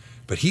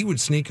 but he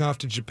would sneak off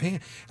to Japan,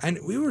 and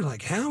we were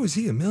like, "How is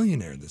he a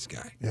millionaire? This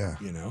guy?" Yeah.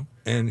 You know,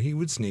 and he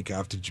would sneak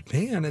off to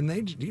Japan, and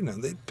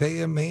they'd pay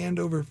him hand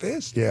over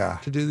fist, Yeah.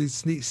 to do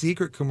these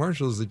secret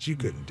commercials that you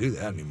couldn't do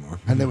that anymore.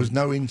 And there was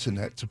no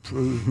internet to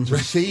prove to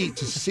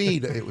see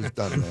that it was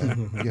done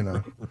there. You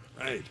know.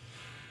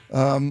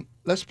 Right.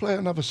 Let's play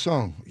another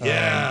song.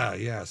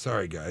 Yeah.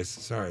 Sorry, guys.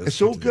 Sorry. let's It's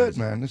get all to good, this.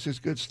 man. This is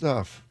good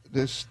stuff.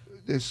 This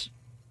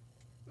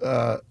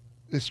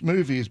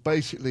movie is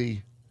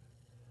basically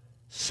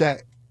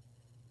set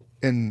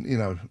in, you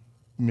know,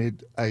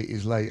 mid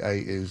 80s, late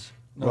 80s.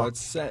 No, it's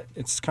set.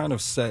 It's kind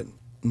of set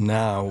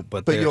now,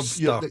 but But they're you're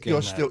stuck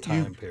in still that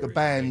time period. the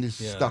band Like,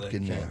 is yeah, stuck they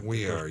in there. can't-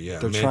 We are, yeah.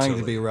 They're trying to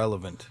mentally. be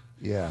relevant.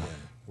 Yeah.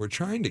 We're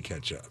trying to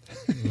catch up.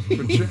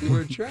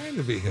 we're trying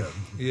to be hip.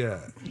 Yeah.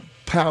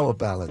 Power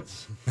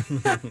ballads.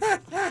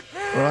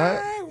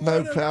 Right?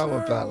 No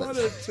power ballads.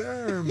 What a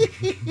term.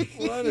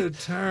 What a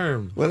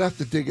term. We'll have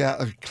to dig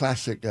out a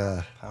classic.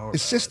 Power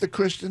Is Sister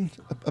Christian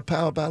a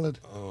power ballad?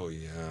 Oh,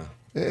 yeah.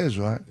 It is,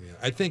 right? Yeah.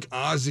 I think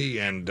Ozzy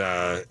and,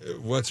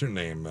 what's her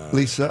name?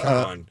 Lisa,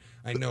 Come on.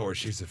 I know her.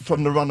 She's a...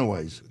 From the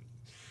Runaways.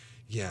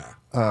 Yeah.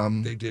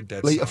 They did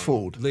that Lita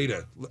song. Ford.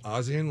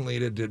 Ozzy and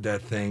Lita did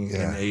that thing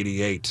Yeah. in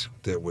 '88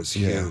 that was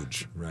Yeah.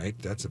 huge, right?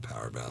 That's a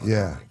power ballad.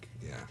 Yeah. I think.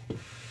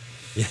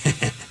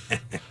 Yeah.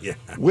 Yeah.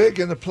 We're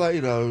going to play,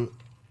 though,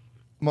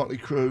 Motley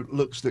Crue,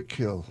 Looks That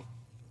Kill.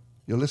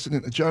 You're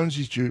listening to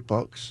Jonesy's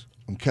Jukebox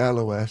on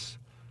KLOS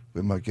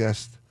with my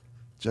guest,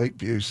 Jake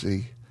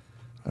Busey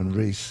and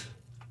Rhys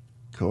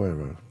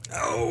Coiro.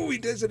 Oh, he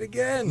does it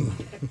again.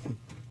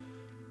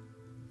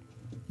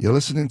 You're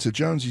listening to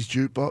Jonesy's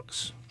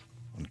Jukebox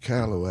on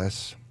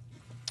KLOS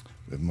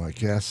with my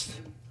guest,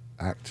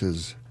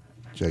 actors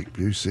Jake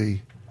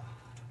Busey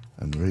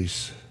and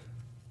Rhys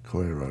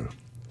Coiro.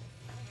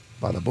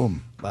 Bada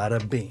boom.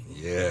 Bada bing.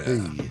 Yeah.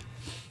 Hey.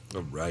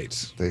 All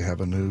right. They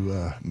have a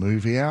new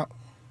movie out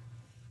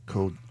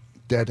called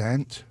Dead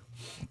Ant.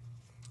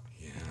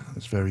 Yeah.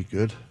 It's very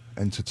good,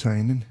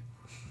 entertaining.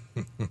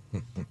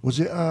 Was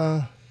it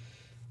a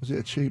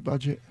cheap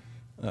budget?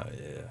 Oh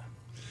yeah.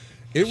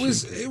 It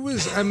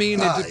was. I mean,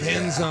 it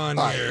depends on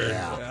your.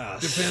 yeah.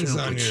 Depends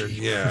on your.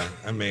 Yeah.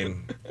 I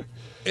mean,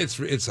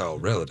 it's all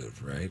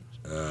relative, right?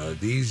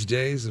 These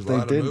days, a They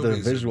lot did of the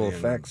movies are being being-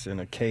 effects in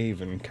a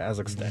cave in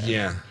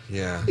Kazakhstan.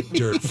 Yeah.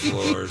 Dirt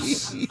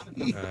floors.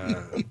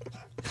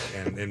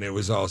 And it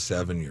was all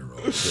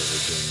 7-year-olds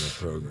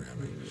that were doing the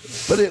programming.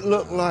 But it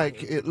looked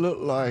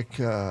like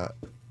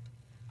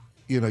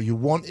you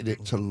wanted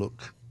it to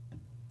look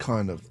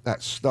kind of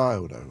that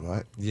style, though,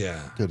 right?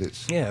 Yeah. That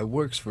it's Yeah, it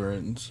works for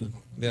it.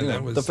 Yeah,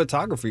 that was- the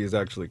photography is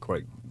actually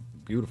quite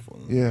beautiful.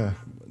 yeah.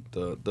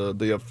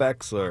 The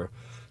effects are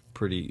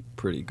pretty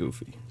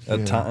goofy. At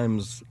Yeah.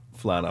 times,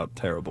 flat out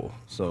terrible.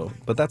 So,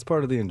 but that's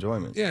part of the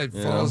enjoyment. Yeah, it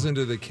you falls know?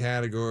 into the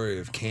category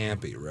of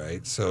campy,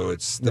 right? So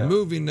it's the Yeah.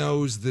 movie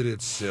knows that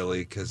it's silly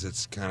because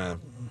it's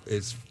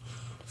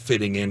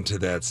fitting into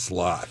that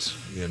slot,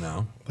 you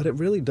know. But it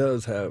really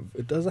does have.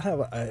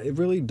 It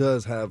really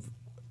does have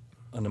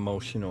an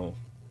emotional.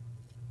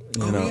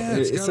 You Oh, know, yeah,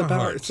 it's got a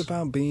heart. It's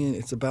about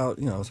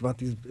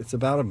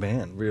a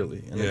band,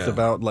 really, and it's Yeah.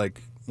 about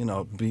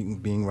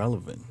being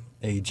relevant,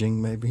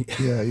 aging maybe.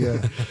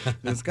 Yeah.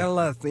 It's got a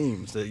lot of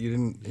themes that you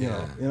didn't. You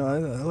know. I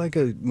like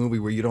a movie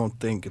where you don't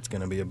think it's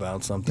going to be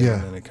about something, Yeah.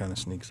 and then it kind of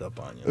sneaks up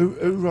on you.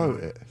 Who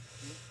wrote it?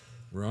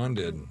 Ron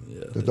did.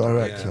 Yeah, The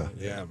director.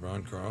 Yeah,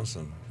 Ron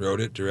Carlson wrote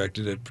it,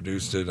 directed it,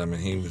 produced it. I mean,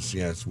 he was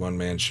it's a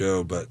one-man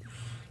show, but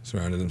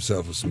surrounded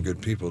himself with some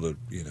good people to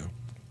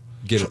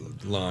get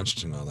it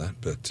launched and all that.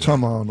 But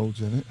Tom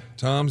Arnold's in it.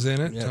 Tom's in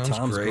it. Yeah,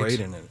 Tom's great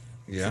in it.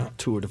 Yeah,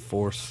 Tour de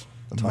force.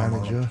 The Tom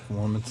manager. Arnold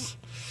performance.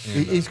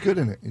 And, He's good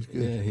in it. He's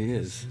good. Yeah, he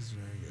is. He's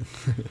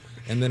very good.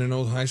 And then an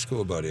old high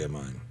school buddy of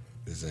mine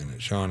is in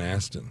it, Sean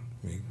Astin.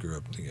 We grew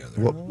up together.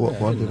 What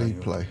I one didn't did he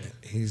know. play?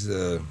 He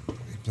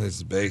plays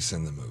the bass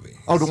in the movie.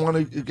 Oh, the one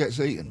who gets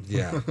eaten.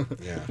 Yeah,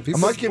 yeah.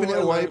 Am I giving it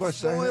away by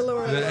saying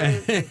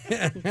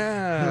it?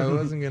 I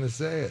wasn't gonna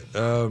say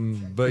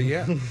it, but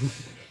yeah.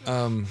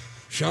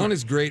 Sean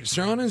is great.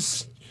 Sean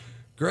is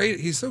great.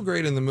 He's so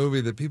great in the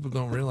movie that people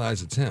don't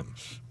realize it's him.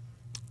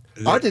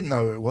 I didn't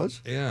know who it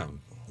was. Yeah,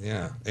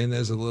 yeah. And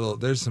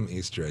there's some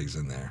Easter eggs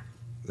in there.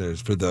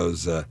 There's for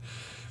those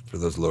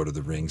Lord of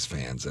the Rings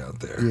fans out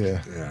there.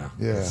 Yeah.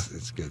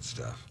 It's good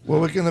stuff. Well,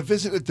 we're going to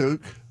visit the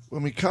Duke.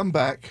 When we come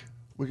back,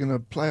 we're going to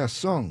play a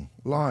song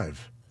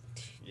live.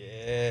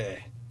 Yeah.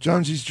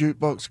 Jonesy's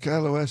Jukebox,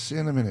 KLOS. See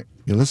you in a minute.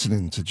 You're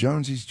listening to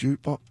Jonesy's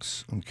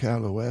Jukebox on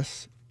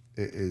KLOS.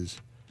 It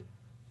is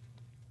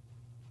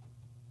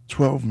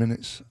 12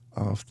 minutes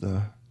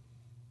after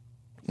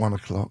 1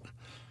 o'clock.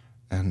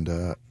 And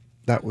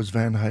that was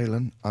Van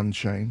Halen,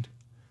 Unchained.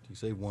 Do you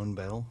say one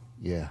bell?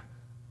 Yeah,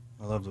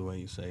 I love the way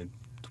you say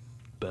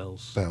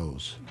bells.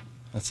 bells.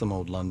 That's some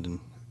old London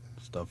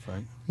stuff,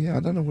 right? Yeah, I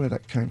don't know where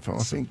that came from.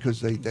 I think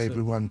because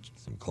everyone.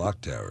 Some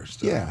clock tower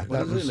stuff. Yeah, What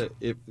that is was it?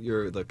 If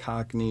you're the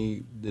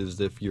Cockney, is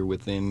if you're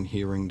within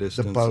hearing the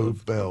distance bow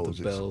of bells.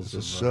 the bells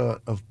It's a of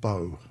cert of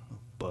bow,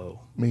 bow.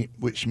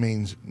 which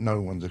means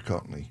no one's a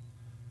Cockney.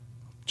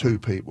 Two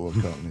people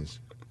are Cockneys.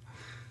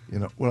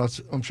 Well,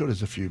 I'm sure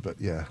there's a few, but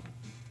yeah,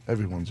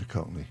 everyone's a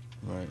Cockney.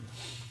 Right.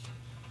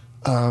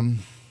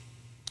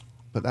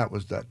 But that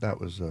was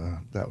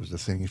the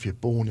thing. If you're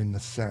born in the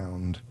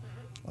sound,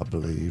 I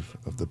believe,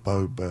 of the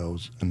bow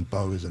bells, and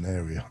bow is an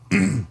area.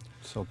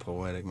 So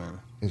poetic, man.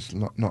 It's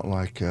not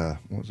like what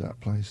was that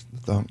place?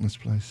 The Darkness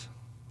place.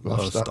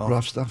 Low stuff.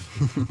 Rough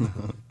stuff.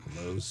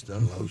 Low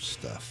stuff. Low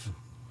stuff.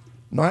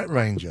 Night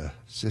Ranger,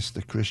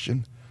 Sister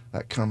Christian.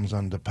 That comes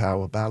under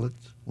power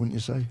ballads, wouldn't you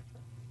say,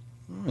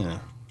 Yeah.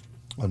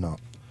 or not?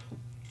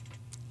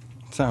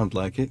 Sound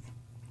like it.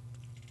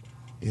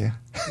 Yeah.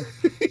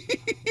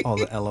 All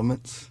the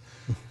elements.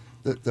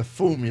 The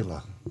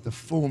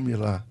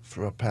formula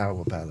for a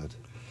power ballad.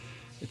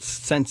 It's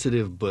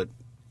sensitive but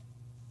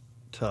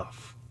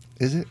tough.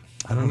 Is it?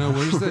 I don't know.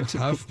 Where's the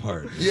tough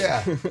part?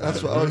 Yeah,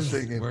 that's what I was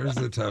thinking. Where's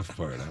the tough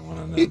part? I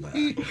want to know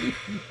that.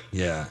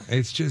 Yeah,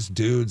 it's just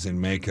dudes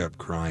in makeup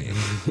crying.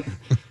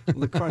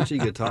 The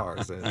crunchy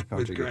guitars. The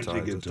With crunchy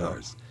crunchy guitars.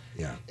 guitars.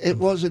 Yeah. It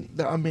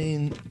wasn't. I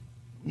mean,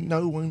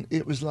 no one.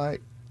 It was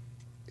like,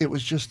 it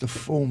was just a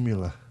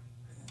formula.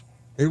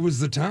 It was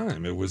the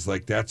time. It was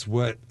like, that's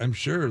what I'm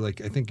sure.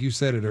 Like, I think you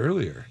said it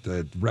earlier.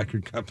 The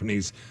record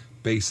companies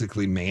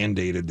basically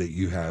mandated that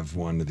you have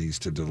one of these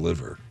to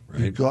deliver,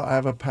 right? You've got to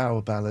have a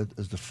power ballad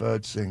as the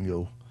third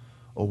single,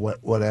 or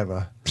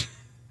whatever.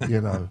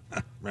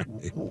 Right.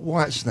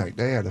 Whitesnake,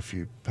 they had a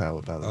few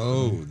power ballads.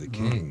 Oh, the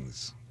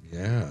Kings.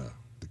 Yeah.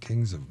 The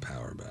Kings of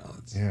Power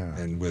Ballads. Yeah.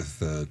 And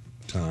with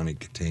Tawny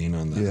Katane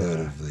on the hood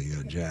of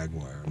the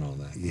Jaguar and all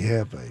that.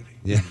 Yeah, baby.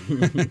 Yeah.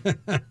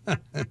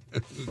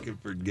 Who can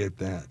forget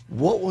that?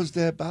 What was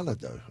their ballad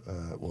though,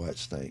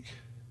 Whitesnake?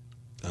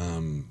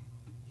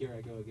 Here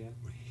I go again.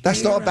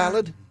 That's not a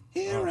ballad.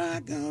 Here I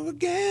go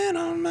again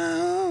on my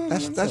own.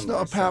 That's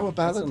not a power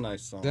ballad. That's a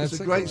nice song. That's It's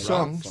a like great rock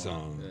song.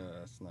 song. Yeah,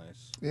 that's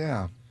nice.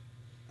 Yeah.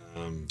 It's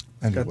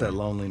got Anyway, that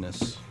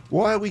loneliness.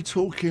 why are we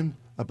talking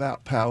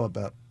about power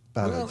ballads?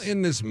 Well,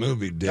 in this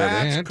movie, Dead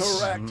That's Ants.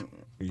 correct.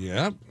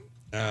 Yep.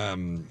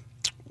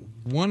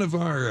 One of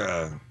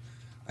our,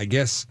 I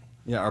guess,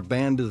 Yeah, our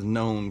band is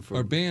known for.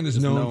 our band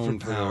is known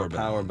for their power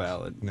power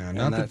ballads. ballad. Now, And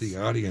not that that's- the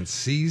audience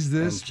sees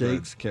this, And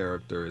Jake's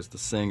character is the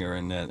singer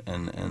in that,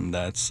 and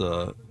that's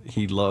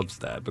he loves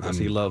that because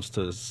he I'm loves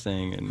to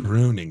sing and but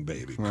crooning,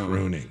 baby,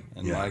 crooning.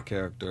 And yeah. my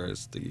character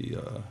is the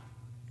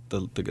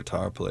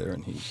guitar player,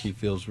 and he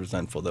feels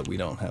resentful that we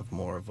don't have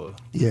more of a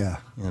Yeah,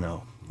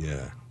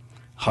 Yeah.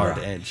 hard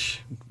Rock.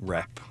 edge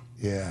rap.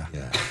 yeah.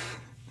 Yeah.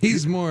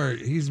 He's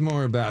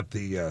more about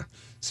the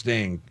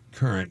staying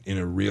current in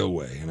a real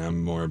way, and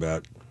I'm more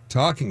about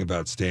talking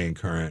about staying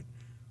current,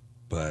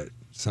 but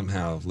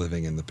somehow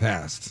living in the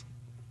past.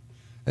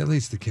 At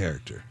least the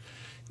character.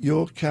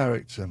 Your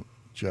character,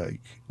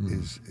 Jake,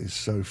 is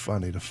so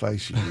funny. The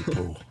faces you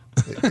pull,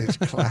 it's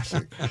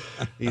classic.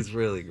 He's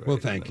really great. Well,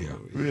 in thank that you.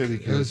 movie. Really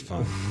It good. was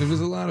fun. It was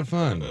a lot of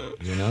fun.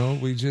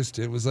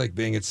 It was like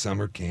being at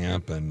summer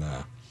camp, and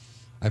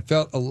I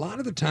felt a lot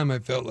of the time I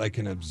felt like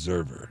an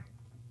observer.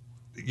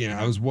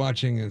 I was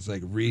watching, it's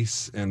like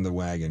Reese and the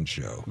Wagon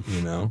Show,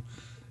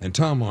 and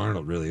Tom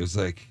Arnold really, it was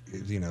like,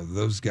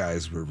 those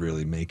guys were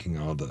really making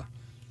all the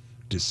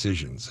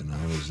decisions, and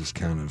I was just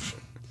kind of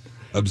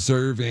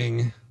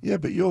observing. Yeah,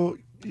 but you're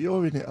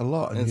in it a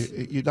lot, and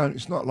It's- you don't.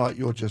 It's not like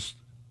you're just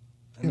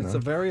And it's a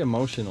very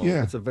emotional.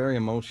 Yeah. It's a very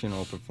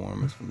emotional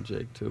performance from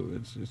Jake too.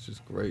 It's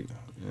just great.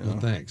 You know? Well,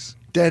 thanks.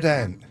 Dead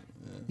Ant.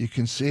 You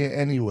can see it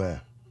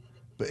anywhere.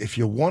 But if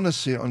you want to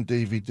see it on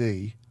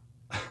DVD,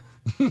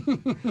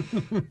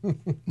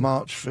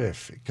 March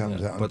 5th it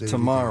comes out on But DVD.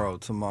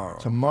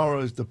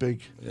 Tomorrow's the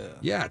big...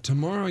 Yeah,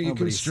 tomorrow you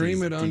Nobody can stream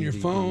sees it on your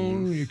DVDs.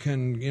 phone. You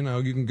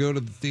can go to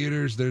the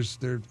theaters.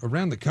 They're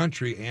around the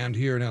country, and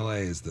here in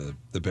LA is the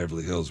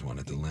Beverly Hills one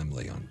at the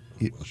Lemley on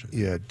Wilshire.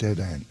 Yeah, Dead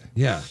Ant.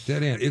 Yeah,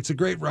 Dead End. It's a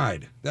great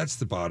ride. That's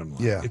the bottom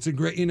line. Yeah. It's a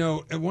great,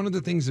 and one of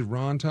the things that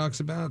Ron talks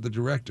about, the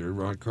director,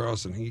 Ron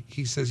Carlson,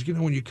 he says,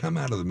 when you come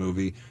out of the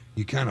movie,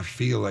 you kind of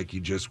feel like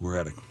you just were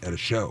at a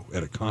show,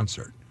 at a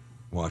concert,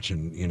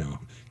 watching,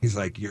 he's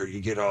like,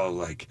 you get all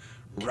like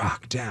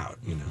rocked out,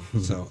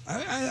 So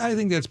I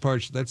think that's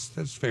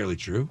fairly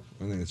true.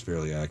 I think it's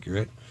fairly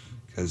accurate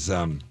because,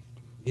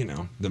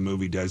 the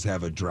movie does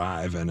have a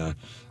drive and a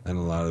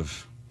lot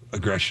of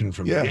aggression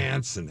from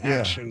dance and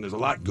action. There's a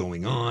lot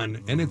going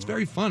on, and it's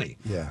very funny.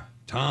 Yeah.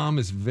 Tom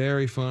is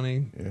very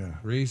funny. Yeah.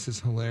 Rhys is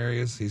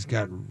hilarious. He's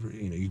got,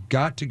 you've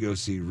got to go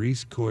see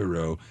Rhys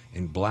Coiro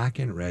in black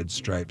and red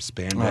striped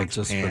spandex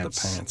just pants.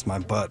 for the pants. My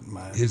butt.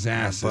 His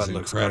ass my is butt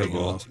looks great in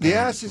incredible. those The pants,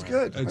 ass is man.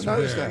 good. It's I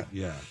noticed very- that.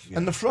 Yeah.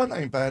 And the front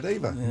ain't bad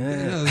either.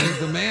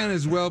 The man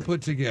is well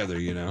put together,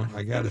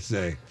 I got to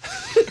say.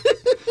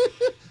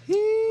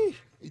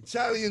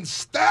 Italian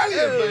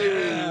stallion,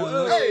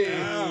 baby.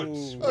 Yeah,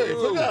 Hey,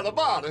 forgot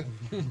about it.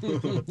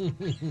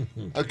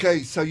 Okay,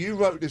 so you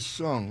wrote this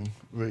song,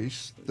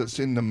 Rhys, that's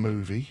in the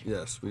movie,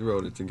 Yes, we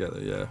wrote it together.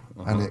 Yeah.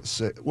 and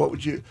it's what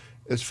would you,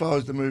 as far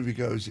as the movie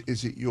goes,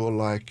 is it your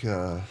like?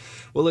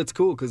 Well, it's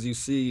cool because you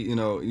see in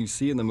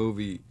the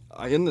movie,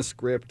 in the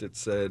script, it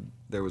said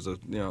there was a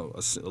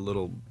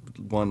little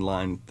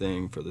one-line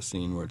thing for the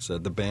scene where it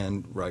said the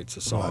band writes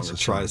a song or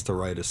tries to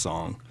write a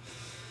song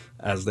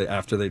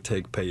after they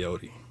take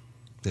peyote.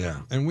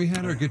 Yeah, and we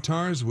had our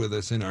guitars with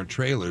us in our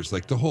trailers,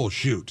 like the whole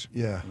shoot.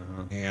 Yeah.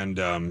 And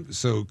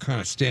so kind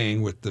of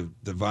staying with the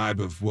vibe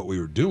of what we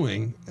were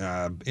doing,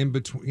 in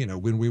between,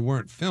 when we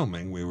weren't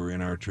filming, we were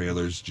in our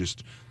trailers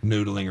just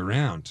noodling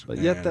around. But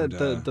yet And,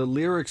 the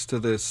lyrics to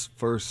this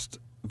first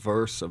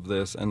verse of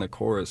this and the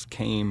chorus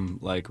came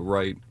like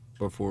right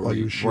before While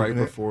you were shooting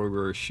it? before we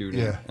were shooting,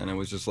 Yeah. and it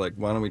was just like,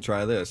 why don't we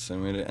try this?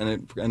 And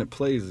it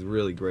plays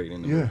really great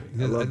in the Yeah.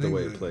 movie. I love the think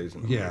way it plays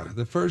in the Yeah, movie.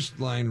 the first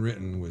line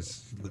written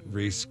was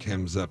Rhys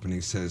comes up and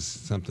he says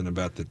something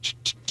about the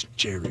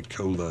cherry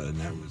cola, and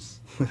that was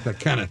that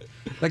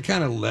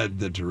kind of led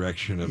the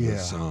direction of the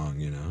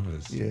song. It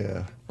was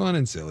Yeah. fun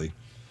and silly.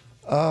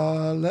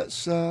 Let's.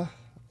 So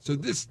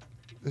this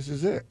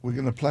is it. We're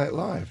gonna play it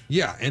live.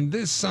 Yeah, and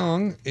this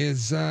song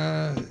is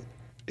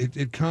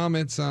it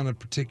comments on a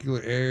particular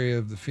area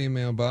of the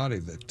female body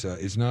that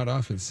is not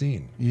often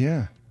seen.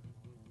 Yeah.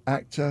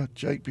 Actor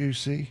Jake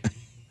Busey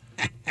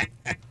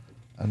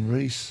and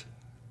Rhys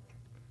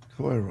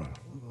Coiro.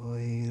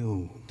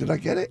 Did I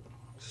get it?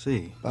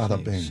 See.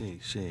 Bada bing.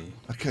 See.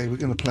 Okay, we're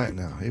gonna play it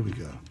now. Here we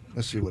go.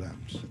 Let's see what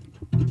happens.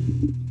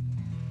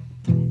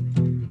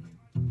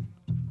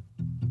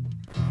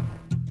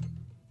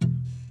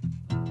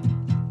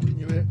 Can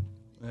you hear?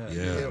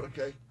 Yeah.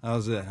 Okay.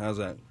 How's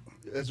that?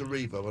 There's a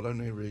reverb. I don't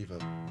need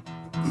reverb.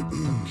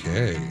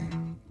 Okay.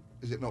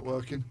 Is it not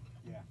working?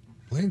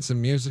 Playing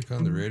some music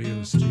on the radio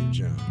with Steve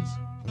Jones.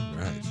 All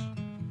right.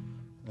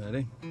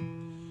 Ready?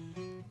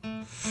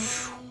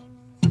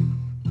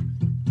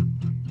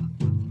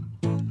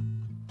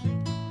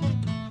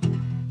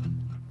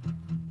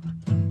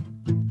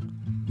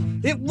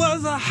 It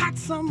was a hot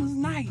summer's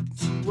night.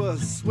 She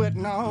was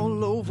sweating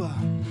all over.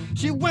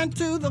 She went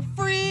to the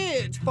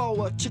fridge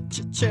for a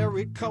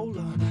cherry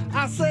cola.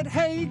 I said,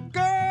 hey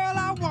girl,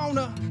 I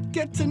wanna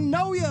get to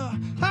know ya.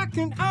 I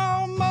can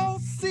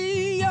almost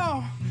see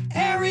your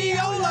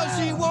areola.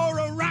 She wore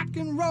a rock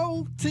and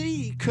roll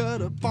tee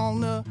cut up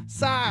on the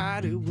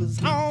side. It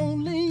was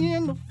only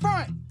in the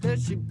front that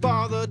she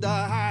bothered to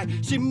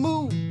hide. She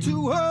moved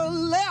to her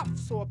left,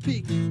 so I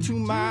peeked to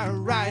my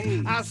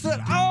right. I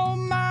said, oh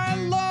my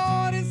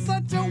Lord, it's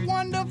such a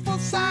wonderful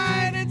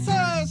sight. It's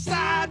a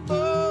side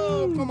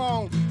boob. Come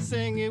on,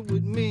 sing it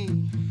with me.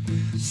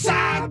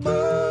 Side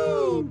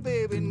boob,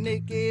 baby,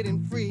 naked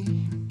and free.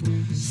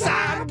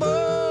 Side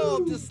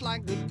boob, just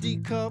like the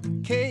D-cup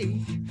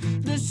cake.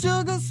 The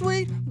sugar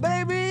sweet,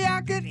 baby,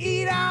 I could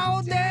eat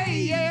all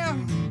day, yeah.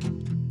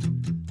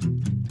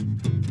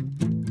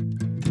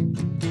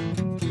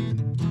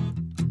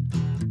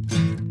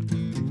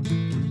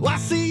 Well, I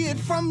see it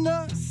from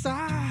the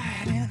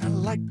side, and I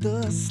like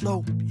the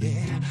slope,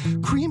 yeah.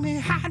 Creamy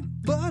hot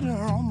butter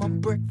on my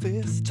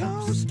breakfast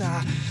toast.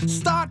 I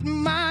start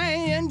my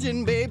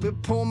engine, baby,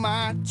 pull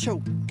my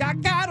choke. I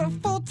got a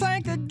full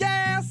tank of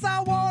gas,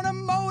 I want a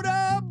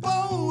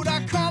motorboat.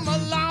 I come a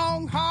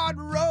long, hard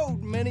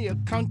road, many a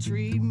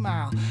country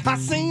mile. I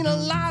seen a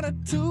lot of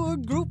tour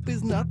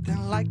groupies,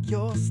 nothing like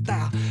your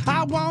style.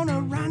 I want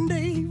a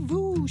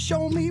rendezvous,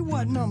 show me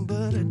what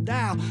number to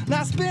dial.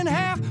 Now spin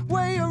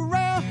halfway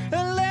around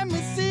and let me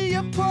see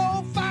your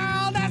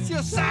profile. That's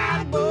your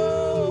side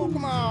boob.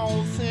 Come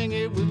on, sing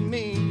it with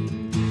me.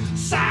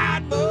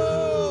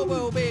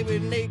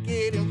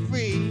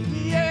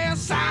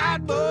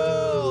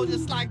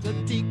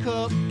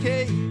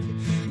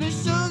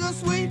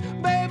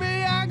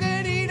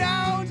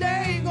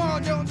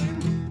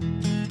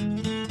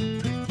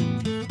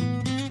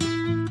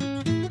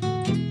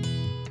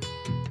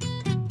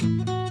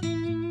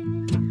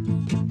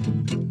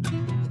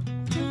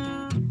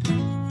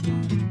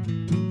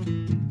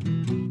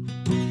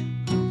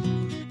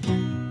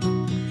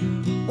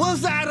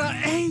 Was that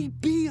a A,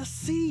 B, or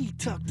C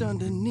tucked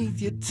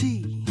underneath your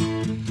T?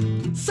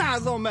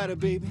 Size don't matter,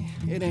 baby.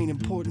 It ain't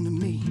important to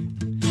me.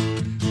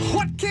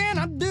 What can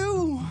I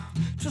do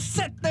to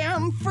set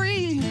them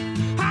free?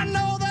 I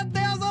know that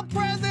there's a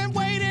present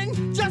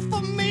waiting just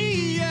for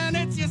me, and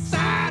it's your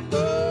side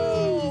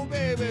boo,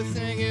 baby,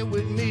 sing it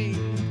with me.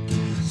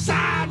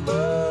 Side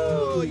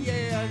boo,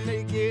 yeah,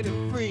 naked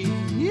and free.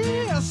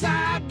 Yeah,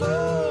 side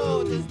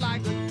boo, just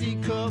like a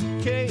teacup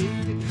cake.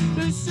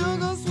 The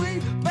sugar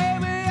sweet,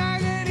 baby, I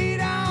can eat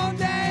all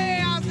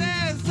day. I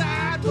said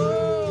side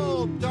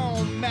boo,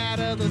 don't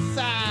matter the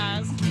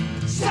size.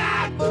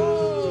 Side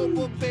boo,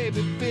 but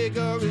baby,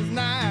 bigger is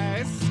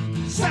nice.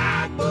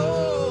 Side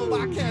boob,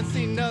 I can't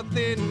see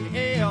nothing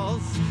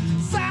else.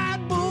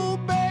 Side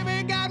boob,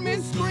 baby, got me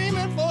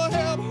screaming for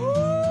help. Woo!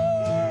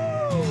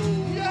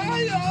 Yeah,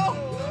 yo!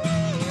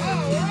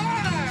 All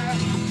right!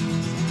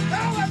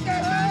 Now let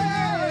that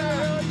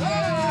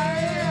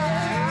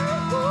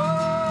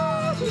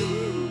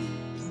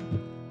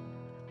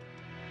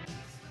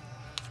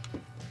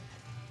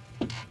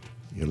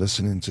You're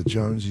listening to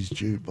Jonesy's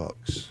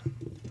Jukebox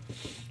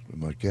with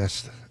my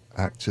guest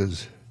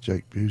actors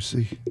Jake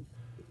Busey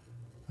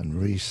and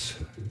Rhys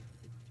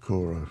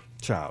Coiro.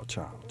 Ciao,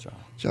 ciao, ciao.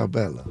 Ciao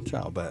bello.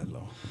 Ciao,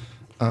 bello.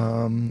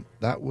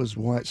 That was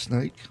White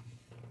Snake.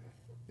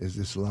 Is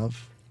This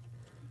Love?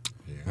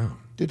 Yeah.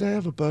 Did they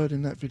have a bird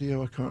in that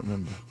video? I can't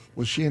remember.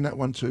 Was she in that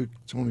one too,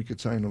 Tawny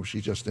Katane, or was she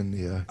just in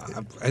the...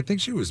 I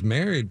think she was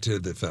married to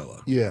the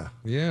fella. Yeah.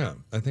 Yeah,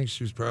 I think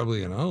she was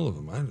probably in all of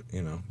them.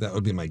 That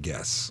would be my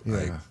guess.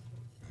 Yeah. I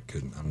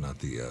couldn't. I'm not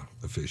the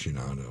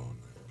aficionado on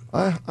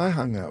that. I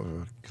hung out with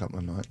her a couple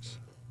of nights.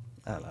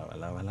 Hello,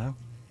 hello, hello.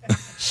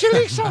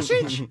 Silly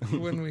sausage!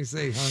 When we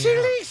say hung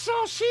Silly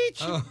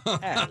sausage! Oh.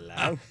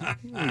 Hello.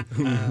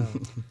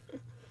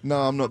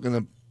 No, I'm not going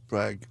to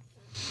brag.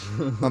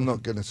 I'm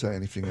not going to say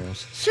anything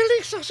else.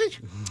 Silly sausage!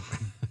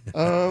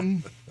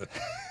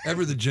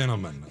 Ever the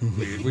gentleman.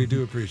 We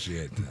do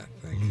appreciate that.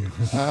 Thank you.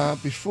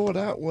 Before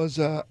that was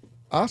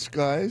us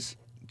guys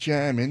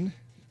jamming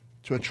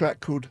to a track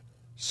called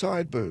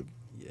Side Boob.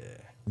 Yeah.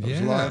 It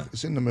was live.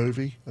 It's in the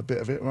movie, a bit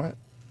of it, right?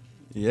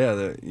 Yeah,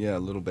 a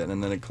little bit,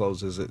 and then it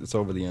closes. It's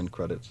over the end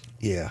credits.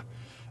 Yeah.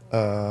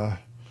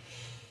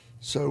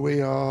 So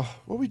we are.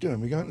 What are we doing?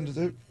 We're going to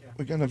do.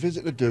 We're going to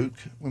visit the Duke.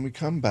 When we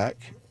come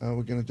back,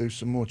 we're going to do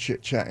some more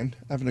chit chatting,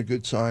 having a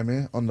good time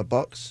here on the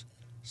box.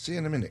 See you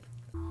in a minute.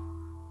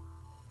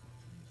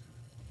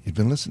 You've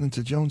been listening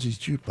to Jonesy's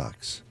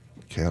Jukebox,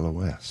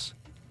 KLOS,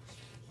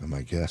 with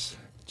my guests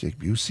Jake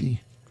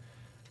Busey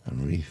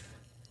and Rhys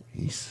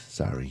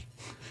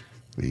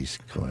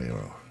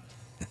Coiro.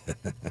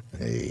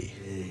 Hey.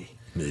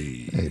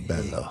 Hey,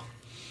 bello.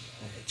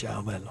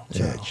 Ciao, bello.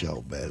 Yeah, ciao,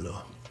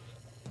 bello.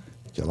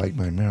 Do you like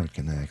my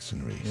American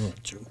accent, Rhys? Yeah,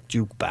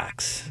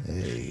 jukebox.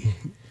 Hey.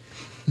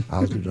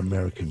 I'll do the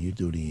American, you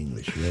do the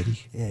English. Ready?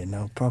 Yeah,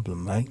 no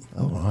problem, mate.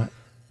 All right.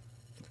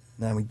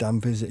 Now we done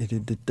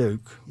visited the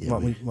Duke. Yeah,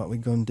 what we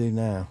gonna do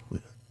now?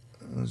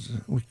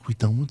 We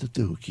done with the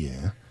Duke,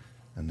 yeah.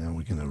 And now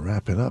we're going to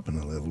wrap it up in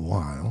a little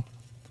while.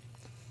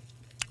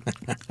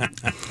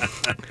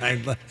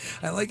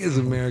 I like his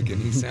American.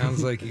 He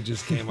sounds like he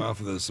just came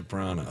off of The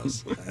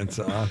Sopranos. That's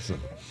awesome.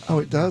 Oh,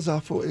 it does? I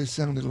thought it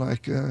sounded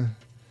like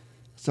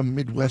some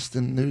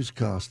Midwestern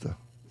newscaster.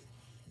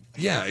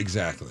 Yeah,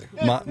 exactly.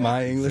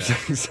 My English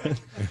accent.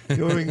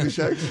 Your English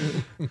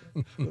accent.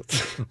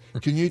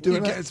 Can you do You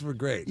it? guys were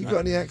great. You got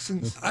any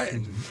accents?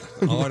 I'm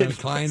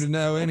inclined to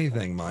know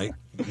anything, Mike.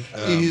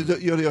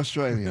 You're the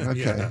Australian. Okay.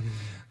 Yeah.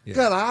 Yeah.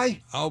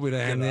 G'day. I'll be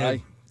down there.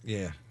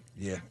 G'day.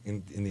 Yeah.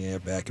 In the air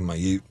back in my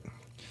ute.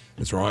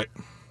 That's right.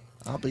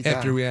 I'll be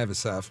After down. we have a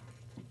surf.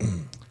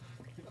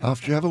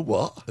 After you have a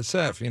what? A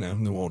surf,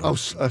 in the water. Oh,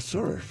 a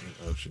surf.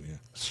 Ocean, yeah.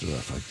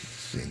 Surf. I've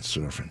seen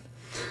surfing.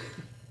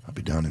 I'll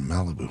be down in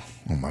Malibu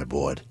on my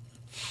board.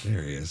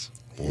 There he is.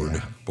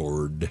 Yeah.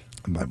 Board.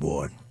 On my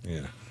board.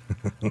 Yeah.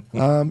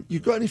 You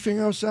got anything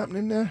else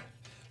happening there?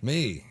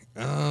 Me.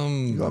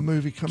 You got a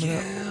movie coming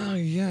out?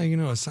 Yeah,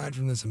 aside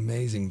from this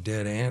amazing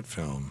Dead Ant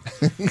film.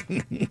 I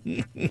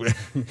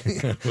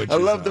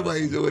love the way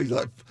he's always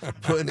like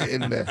putting it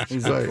in there.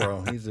 He's a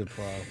pro. He's a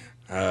pro.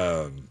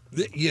 I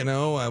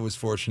was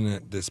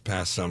fortunate this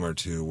past summer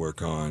to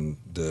work on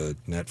the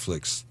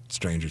Netflix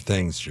Stranger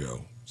Things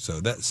show.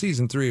 So that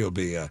season 3 will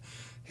be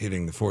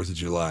hitting the 4th of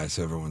July,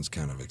 so everyone's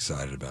kind of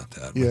excited about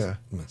that. Yeah.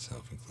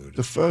 Myself included.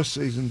 The first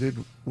season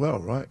did well,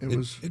 right?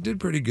 It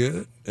did pretty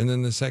good, and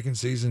then the second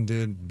season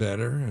did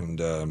better, and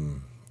I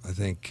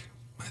think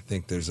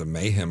there's a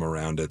mayhem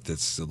around it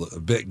that's a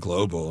bit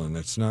global, and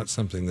it's not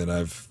something that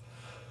I've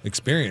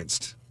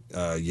experienced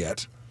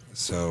yet.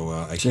 So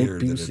I Jake hear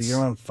that Busey, it's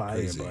you're on fire,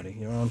 crazy. buddy.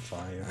 You're on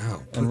fire.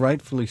 Wow. And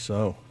rightfully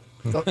so.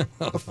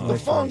 The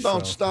phone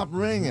don't stop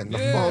ringing. The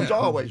phone's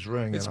always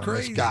ringing. It's on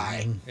crazy. This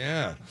guy.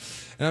 Yeah,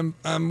 and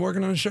I'm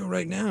working on a show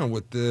right now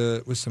with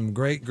some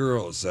great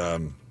girls,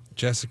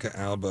 Jessica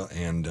Alba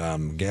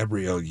and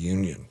Gabrielle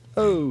Union.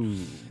 Oh.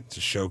 It's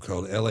a show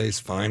called LA's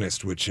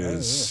Finest, which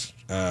is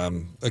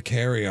a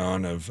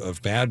carry-on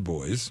of Bad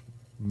Boys,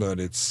 but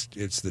it's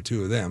the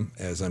two of them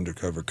as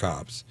undercover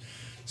cops.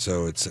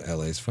 So it's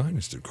LA's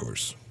finest, of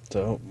course.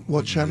 So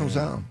What channel's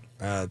that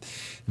on?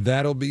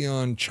 That'll be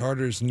on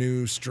Charter's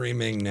new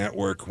streaming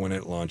network when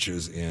it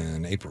launches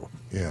in April.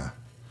 Yeah.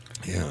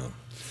 Yeah.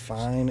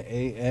 fine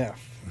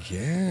AF.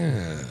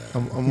 Yeah.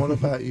 And what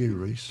about you,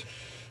 Rhys?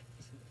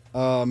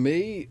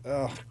 Me?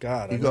 Oh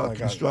God! You got a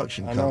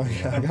construction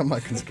company. I got my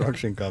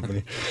construction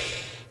company.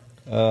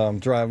 I'm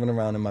driving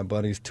around in my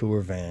buddy's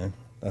tour van.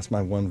 That's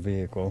my one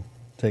vehicle.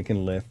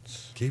 Taking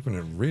lifts. Keeping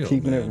it real.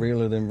 Keeping man. it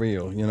realer than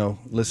real. You know,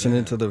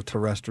 listening to the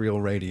terrestrial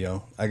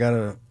radio. I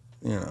gotta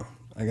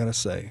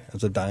say,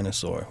 as a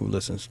dinosaur who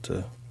listens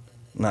to,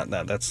 not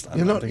that. That's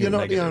You're not the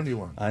negative. only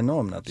one. I know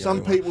I'm not the Some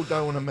only one. people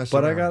don't want to mess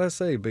But around. I gotta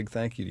say, big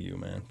thank you to you,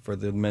 man, for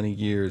the many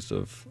years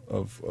of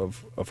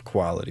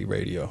quality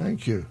radio.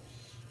 Thank you.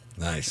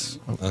 Nice.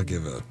 I'll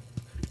give a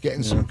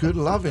Getting some good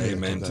love in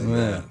amen it to today.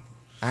 that.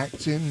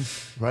 Acting,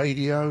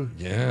 radio.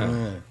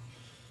 Yeah.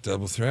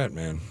 Double threat,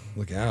 man.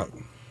 Look out.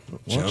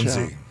 Watch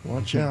Jonesy. out.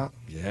 Watch out.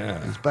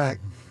 Yeah. He's back.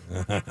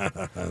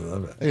 I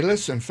love it. Hey,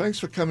 listen, thanks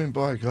for coming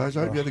by, guys.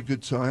 I hope you had a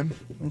good time.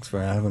 Thanks for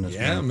having us.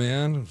 Yeah,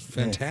 man. man.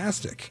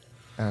 Fantastic.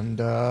 And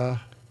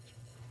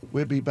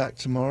we'll be back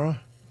tomorrow,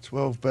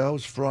 12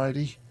 bells,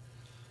 Friday.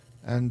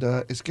 And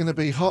it's going to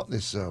be hot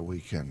this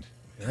weekend.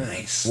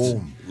 Nice.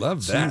 Warm.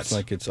 Love that. Seems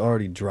like it's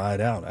already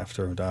dried out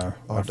after our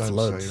Oh, don't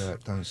floods. say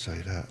that. Don't say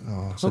that.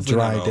 Oh, It's a Hopefully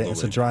dry not all day. the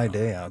It's a way dry down.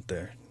 day out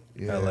there.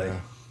 yeah. LA.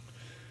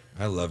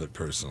 I love it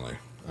personally.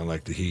 I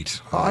like the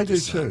heat. I like do the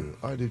sun. too.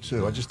 I do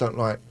too. I just don't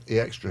like the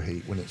extra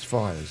heat when it's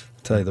fires.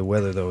 Tell you, the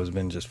weather though has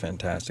been just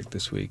fantastic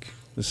this week.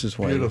 This is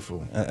why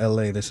Beautiful.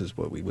 LA. This is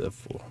what we live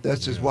for.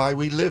 That's just why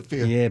we live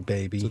here. Yeah,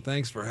 baby. So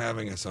thanks for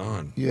having us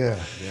on. Yeah.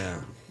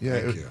 Yeah.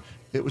 Yeah, Thank you.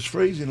 It was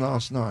freezing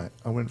last night.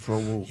 I went for a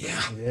walk.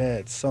 Yeah. Yeah,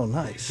 it's so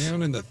nice.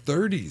 Down in the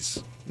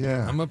 30s.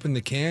 Yeah. I'm up in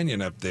the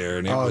canyon up there,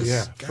 and it Oh, was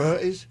yeah. God,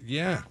 30s?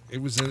 Yeah,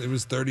 it was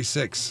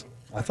 36.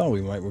 I thought we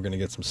were going to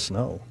get some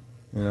snow.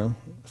 You know,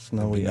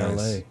 snowy That'd be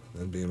LA. nice.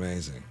 That'd be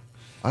amazing.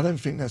 I don't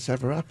think that's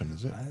ever happened,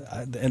 is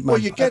it? Well,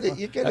 you get it,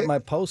 you get at it. my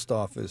post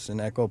office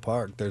in Echo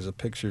Park, there's a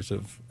pictures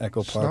of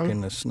Echo Snow? Park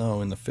in the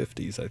snow in the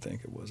 50s, I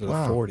think it was, or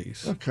Wow. the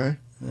 40s. Okay.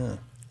 Yeah.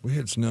 We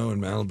had snow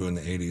in Malibu in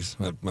the 80s.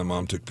 My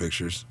mom took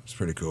pictures. It's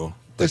pretty cool.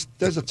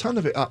 There's a ton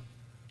of it up,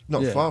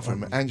 not Yeah, far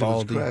from Angela's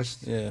Baldy.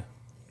 Crest, Yeah.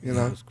 you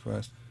know, Angela's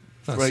Crest.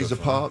 Not so Fraser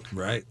far. Park.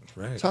 Right,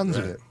 right. Tons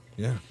of right. it.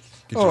 Yeah.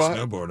 Get All your right.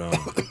 snowboard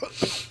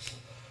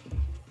on.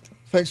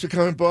 Thanks for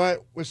coming by.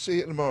 We'll see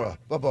you tomorrow.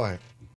 Bye-bye.